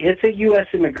 it's a U.S.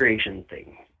 immigration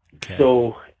thing. Okay.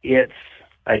 So it's,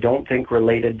 I don't think,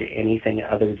 related to anything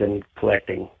other than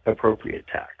collecting appropriate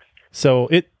tax. So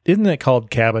isn't it called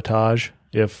cabotage?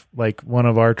 If like one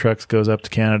of our trucks goes up to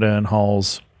Canada and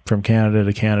hauls from Canada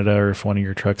to Canada, or if one of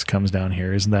your trucks comes down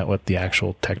here, isn't that what the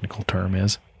actual technical term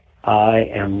is? I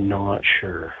am not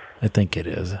sure. I think it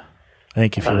is. I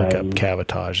think if you look up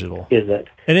cabotage, it'll... Is it?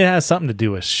 And it has something to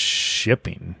do with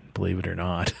shipping, believe it or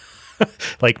not.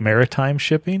 Like maritime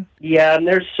shipping? Yeah, and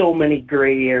there's so many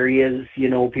gray areas. You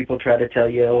know, people try to tell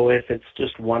you, if it's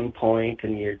just one point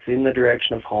and it's in the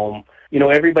direction of home. You know,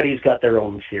 everybody's got their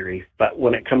own theory. But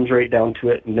when it comes right down to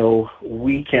it, no,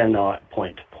 we cannot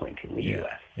point to point in the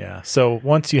U.S. Yeah. So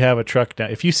once you have a truck down,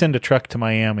 if you send a truck to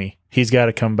Miami, he's got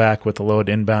to come back with a load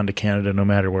inbound to Canada no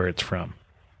matter where it's from.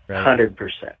 Right?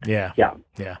 100%.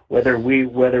 Yeah. Whether we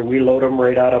load him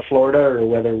right out of Florida or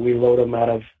whether we load him out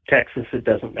of Texas, it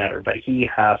doesn't matter. But he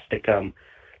has to come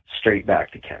straight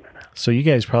back to Canada. So you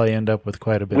guys probably end up with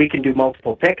quite a bit. We can do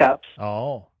multiple pickups.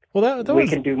 Oh. Well, we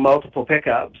can do multiple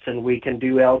pickups and we can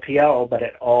do LTL, but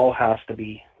it all has to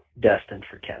be destined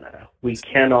for Canada. We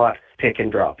cannot pick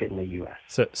and drop in the U.S.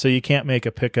 So you can't make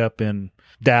a pickup in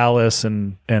Dallas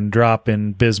and drop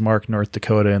in Bismarck, North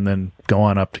Dakota, and then go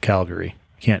on up to Calgary.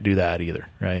 Can't do that either,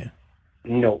 right?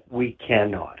 No, we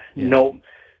cannot. Yeah.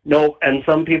 No, and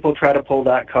some people try to pull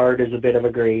that card as a bit of a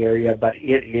gray area, but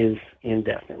it is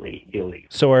indefinitely illegal.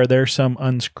 So are there some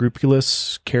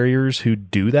unscrupulous carriers who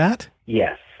do that?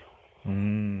 Yes.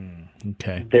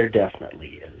 Okay. There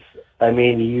definitely is. I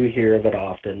mean, you hear of it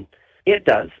often. It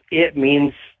does. It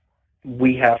means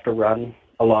we have to run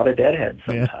a lot of deadheads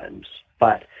sometimes. Yeah.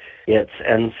 But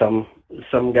and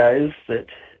some guys that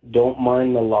don't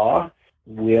mind the law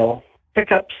will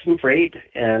pick up some freight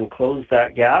and close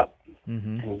that gap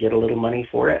and get a little money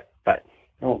for it. But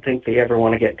I don't think they ever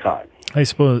want to get caught. I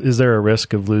suppose, is there a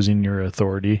risk of losing your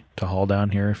authority to haul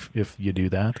down here if you do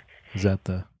that? Is that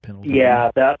the penalty?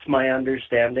 Yeah, that's my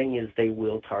understanding, is they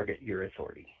will target your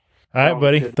authority. All right,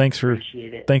 buddy.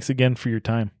 Thanks again for your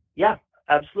time. Yeah,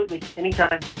 absolutely.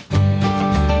 Anytime.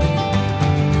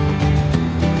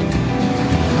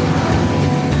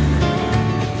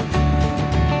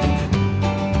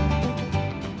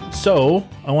 So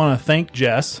I want to thank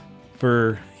Jess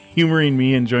for humoring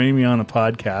me and joining me on a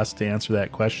podcast to answer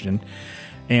that question.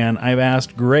 And I've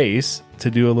asked Grace to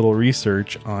do a little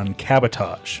research on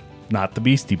cabotage, not the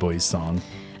Beastie Boys song.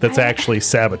 That's actually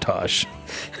sabotage.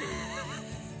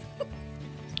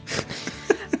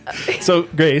 So,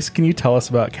 Grace, can you tell us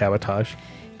about cabotage?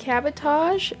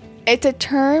 Cabotage, it's a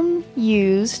term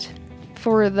used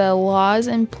for the laws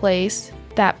in place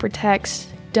that protects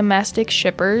domestic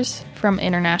shippers from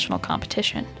international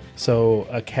competition. So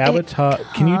a cabotage,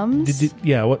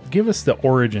 give us the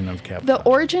origin of cabotage. The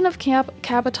origin of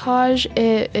cabotage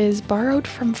is borrowed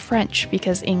from French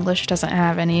because English doesn't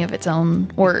have any of its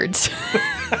own words.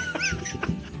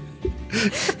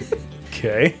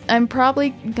 Okay. I'm probably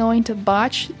going to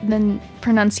botch the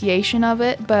pronunciation of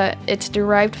it, but it's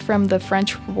derived from the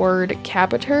French word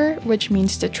caboteur, which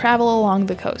means to travel along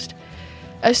the coast.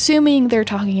 Assuming they're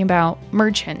talking about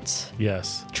merchants.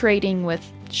 Yes. Trading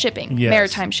with shipping,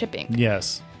 maritime shipping.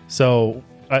 Yes. So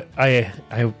I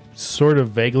sort of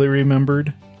vaguely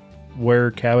remembered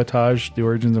where cabotage, the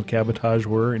origins of cabotage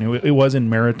were, and it was in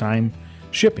maritime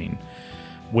shipping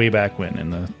way back when, in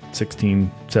the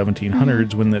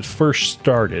 1700s, when it first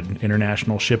started,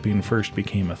 international shipping first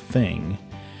became a thing.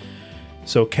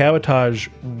 So cabotage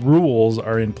rules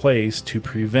are in place to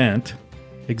prevent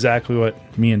exactly what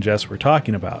me and Jess were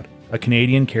talking about. A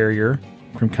Canadian carrier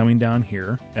from coming down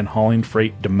here and hauling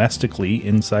freight domestically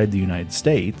inside the United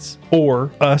States,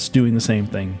 or us doing the same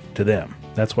thing to them.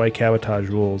 That's why cabotage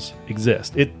rules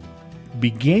exist. It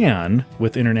began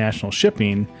with international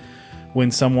shipping when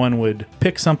someone would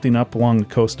pick something up along the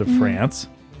coast of France.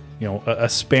 You know, a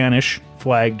Spanish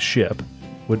flagged ship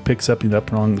would pick something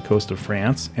up along the coast of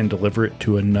France and deliver it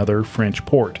to another French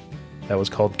port. That was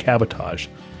called cabotage.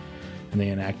 And they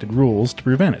enacted rules to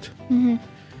prevent it.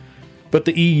 But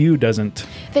the EU doesn't.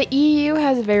 The EU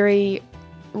has very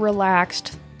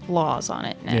relaxed laws on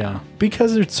it now. Yeah,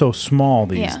 because it's so small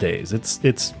these Yeah. days.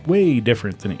 It's way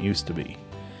different than it used to be.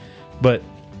 But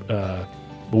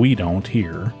we don't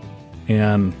here.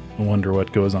 And I wonder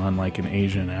what goes on like in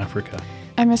Asia and Africa.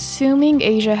 I'm assuming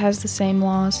Asia has the same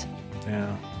laws.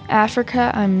 Yeah.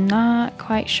 Africa, I'm not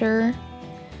quite sure.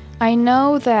 I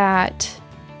know that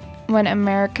when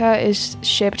America is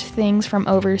shipped things from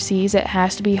overseas, it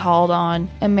has to be hauled on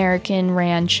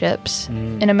American-ran ships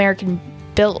and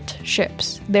American-built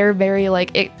ships. They're very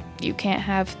you can't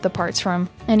have the parts from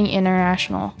any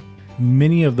international.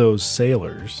 Many of those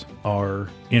sailors are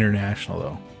international,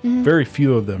 though. Very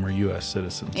few of them are U.S.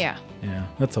 citizens. Yeah. Yeah,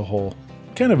 that's a whole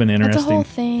kind of an It's interesting. a whole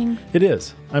thing. It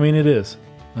is. I mean, it is.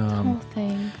 Whole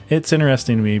thing. It's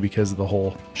interesting to me because of the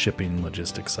whole shipping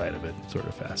logistics side of it. Sort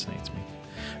of fascinates me.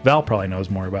 Val probably knows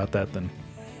more about that than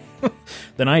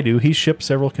than I do. He shipped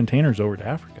several containers over to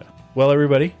Africa. Well,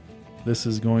 everybody, this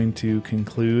is going to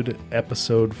conclude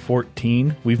episode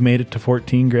 14. We've made it to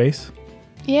 14, Grace.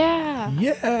 Yeah.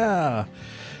 Yeah.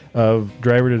 Of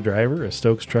Driver to Driver, a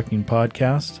Stokes Trucking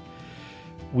podcast.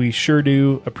 We sure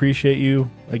do appreciate you,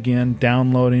 again,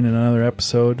 downloading another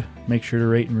episode. Make sure to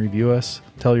rate and review us.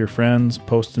 Tell your friends.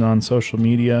 Post it on social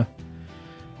media.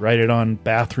 Write it on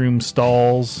bathroom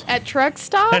stalls. At truck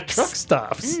stops? At truck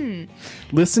stops.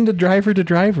 Listen to Driver to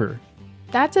Driver.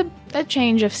 That's a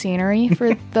change of scenery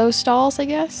for those stalls, I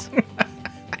guess.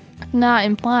 Not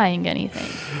implying anything.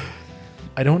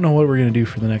 I don't know what we're going to do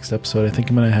for the next episode. I think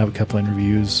I'm going to have a couple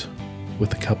interviews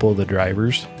with a couple of the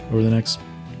drivers over the next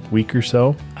week or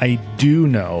so. I do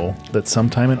know that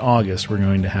sometime in August we're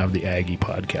going to have the Aggie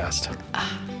podcast.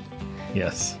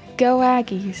 Yes. Go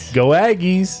Aggies. Go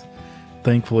Aggies!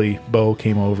 Thankfully, Bo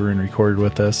came over and recorded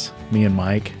with us, me and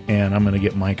Mike, and I'm going to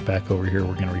get Mike back over here.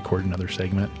 We're going to record another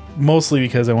segment. Mostly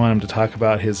because I want him to talk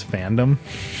about his fandom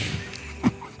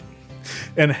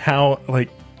and how,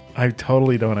 I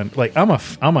totally don't,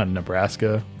 I'm a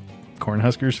Nebraska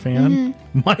Cornhuskers fan.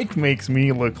 Mike makes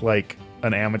me look like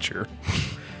an amateur.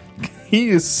 He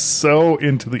is so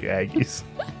into the Aggies.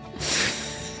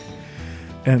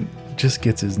 And just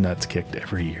gets his nuts kicked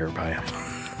every year by him.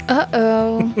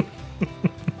 Uh-oh.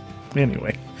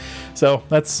 Anyway, so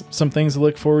that's some things to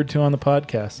look forward to on the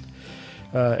podcast.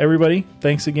 Everybody,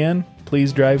 thanks again.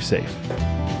 Please drive safe.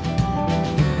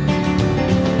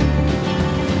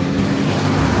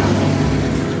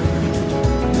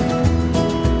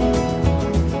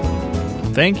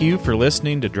 Thank you for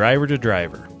listening to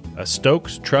Driver, a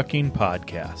Stokes Trucking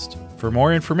podcast. For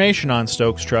more information on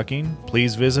Stokes Trucking,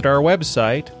 please visit our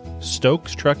website,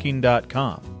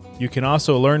 stokestrucking.com. You can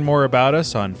also learn more about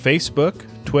us on Facebook,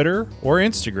 Twitter, or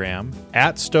Instagram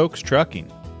at Stokes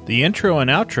Trucking. The intro and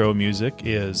outro music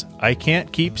is I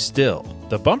Can't Keep Still.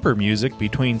 The bumper music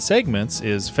between segments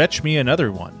is Fetch Me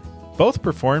Another One, both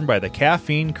performed by the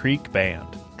Caffeine Creek Band.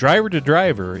 Driver to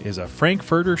Driver is a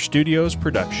Frankfurter Studios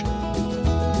production.